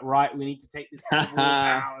be like, right, we need to take this wall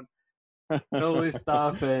down. All this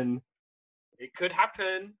stuff, and it could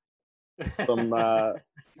happen. Some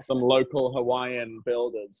local Hawaiian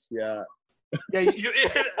builders, yeah.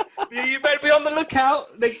 You better be on the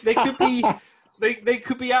lookout. They could be they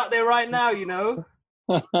could be out there right now,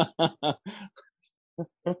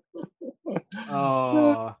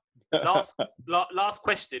 Oh, last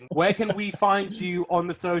question. Where can we find you on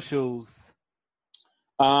the socials?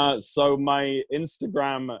 So my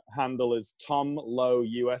Instagram handle is Tom Lowe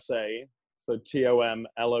USA. So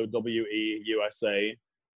TOMLOWE USA.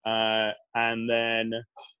 And then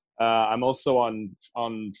I'm also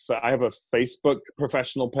I have a Facebook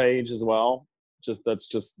professional page as well. That's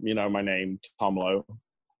just my name, Tom Lowe.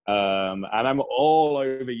 And I'm all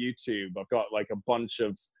over YouTube. I've got like a bunch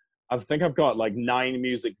of, I think I've got like 9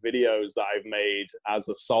 music videos that I've made as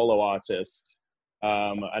a solo artist.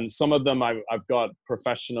 And some of them I've got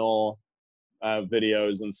professional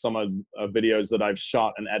videos, and some of videos that I've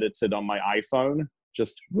shot and edited on my iPhone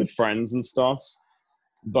just with friends and stuff.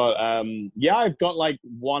 But yeah, I've got like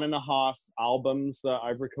 1.5 albums that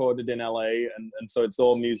I've recorded in LA, and so it's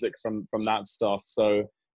all music from that stuff.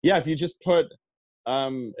 So yeah, if you just put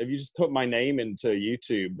my name into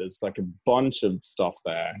YouTube, there's like a bunch of stuff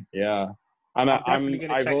there. Yeah, and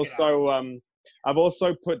I've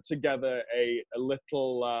also put together a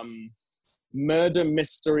little murder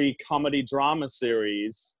mystery comedy drama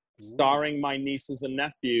series starring my nieces and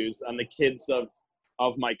nephews and the kids of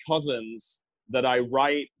my cousins, that I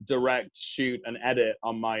write, direct, shoot, and edit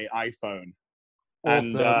on my iPhone.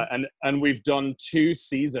 Awesome. And we've done 2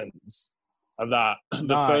 seasons of that.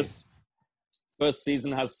 The first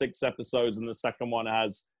season has 6 episodes, and the second one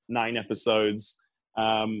has 9 episodes.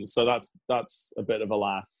 So that's a bit of a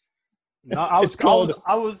laugh. No, I was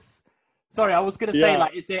gonna say,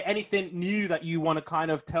 like, is there anything new that you want to kind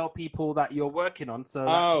of tell people that you're working on? So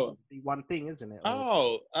that's the one thing, isn't it?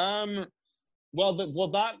 Well,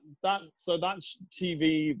 that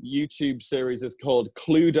TV YouTube series is called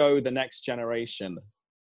Cluedo: The Next Generation,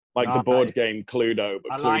 like the board game Cluedo,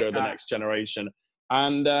 but Cluedo: The Next Generation.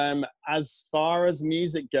 And as far as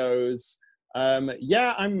music goes,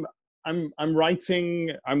 yeah, I'm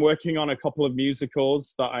writing. I'm working on a couple of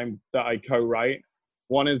musicals that I co-write.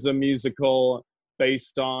 One is a musical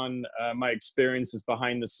based on my experiences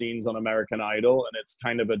behind the scenes on American Idol, and it's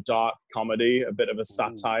kind of a dark comedy, a bit of a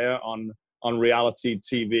satire on reality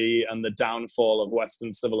TV and the downfall of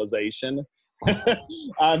Western civilization.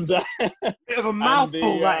 And bit of a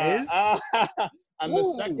mouthful, that is. And the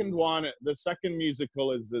second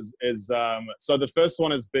musical is so the first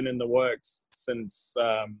one has been in the works since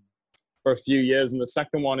for a few years, and the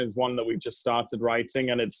second one is one that we've just started writing,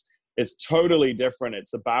 and it's totally different.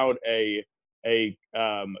 It's about a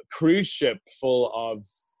cruise ship full of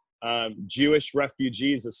Jewish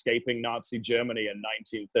refugees escaping Nazi Germany in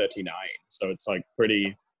 1939. So it's like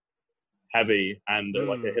pretty heavy and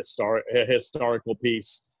like a historical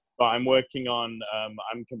piece. But I'm working on,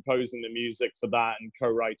 I'm composing the music for that and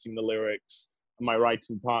co-writing the lyrics. My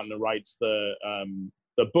writing partner writes the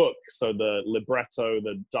book, so the libretto,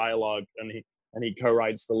 the dialogue, and he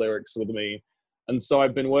co-writes the lyrics with me. And so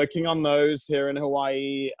I've been working on those here in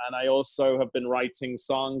Hawaii, and I also have been writing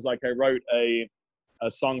songs. Like I wrote a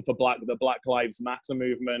song for the Black Lives Matter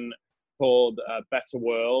movement called Better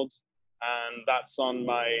World, and that's on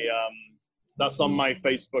my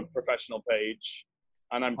Facebook professional page.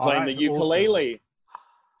 And I'm playing the ukulele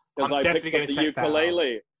because I picked up the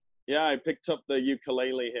ukulele. Yeah, I picked up the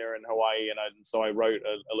ukulele here in Hawaii, and so I wrote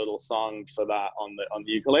a little song for that on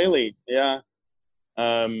the ukulele. Yeah.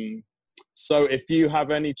 So if you have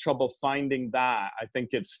any trouble finding that, I think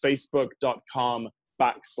it's facebook.com/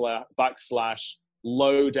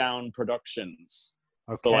 Lowdown Productions.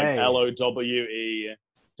 Okay. So like LOWE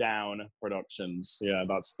down Productions. Yeah,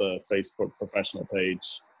 that's the Facebook professional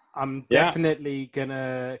page. I'm definitely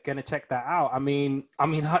gonna check that out. I want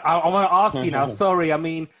to ask you now. Sorry. I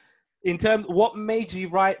mean, in terms, what made you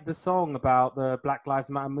write the song about the Black Lives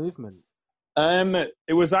Matter movement?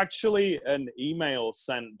 It was actually an email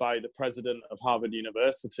sent by the president of Harvard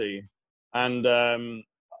University, and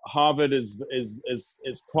Harvard is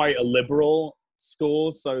quite a liberal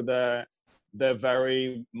school, so they're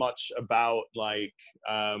very much about like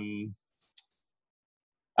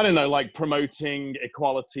I don't know, like promoting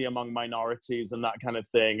equality among minorities and that kind of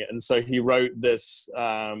thing. And so he wrote this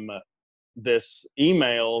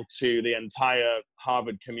email to the entire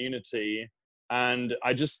Harvard community, and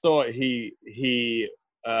I just thought he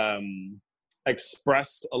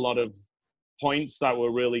expressed a lot of points that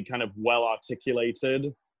were really kind of well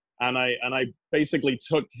articulated, and I basically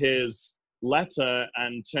took his letter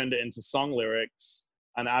and turned it into song lyrics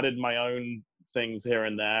and added my own things here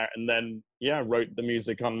and there, and then wrote the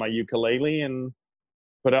music on my ukulele and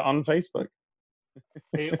put it on Facebook.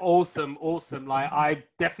 Hey, awesome. Like, I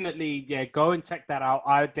definitely go and check that out.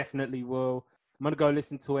 I definitely will. I'm gonna go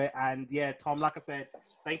listen to it. And Tom, like I said,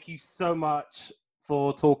 thank you so much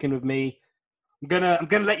for talking with me. I'm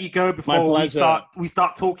gonna let you go before we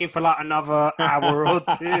start talking for like another hour or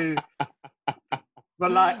two.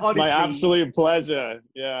 But like, honestly, my absolute pleasure.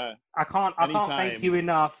 Yeah. I can't thank you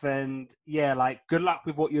enough. And yeah, like, good luck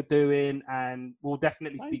with what you're doing, and we'll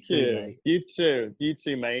definitely speak soon, mate. You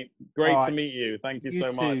too, mate. Great to meet you. Thank you so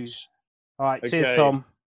too. much. All right, cheers, Tom.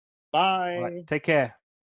 Bye. All right, take care.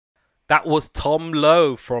 That was Tom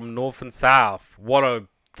Lowe from North and South. What a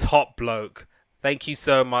top bloke. Thank you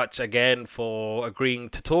so much again for agreeing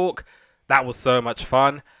to talk. That was so much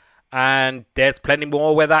fun. And there's plenty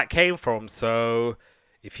more where that came from. So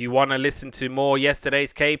if you want to listen to more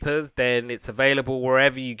Yesterday's Capers, then it's available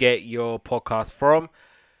wherever you get your podcast from.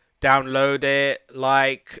 Download it,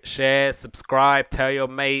 like, share, subscribe, tell your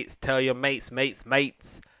mates,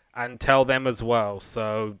 and tell them as well.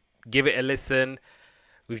 So give it a listen.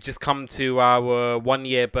 We've just come to our 1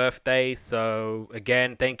 year birthday. So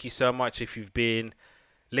again, thank you so much if you've been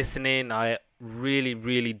listening. I really,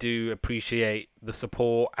 really do appreciate the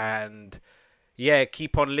support, and yeah,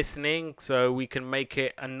 keep on listening so we can make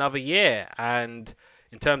it another year. And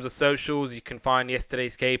in terms of socials, you can find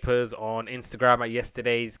Yesterday's Capers on Instagram at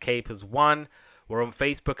Yesterday's Capers 1. We're on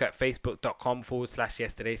Facebook at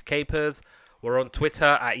facebook.com/Yesterday's Capers. We're on Twitter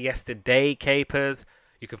at Yesterday Capers.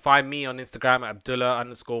 You can find me on Instagram at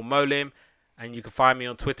Abdullah_Molim. And you can find me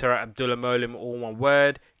on Twitter at Abdullah Molim, all one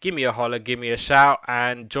word. Give me a holler, give me a shout,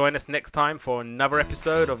 and join us next time for another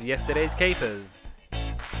episode of Yesterday's Capers.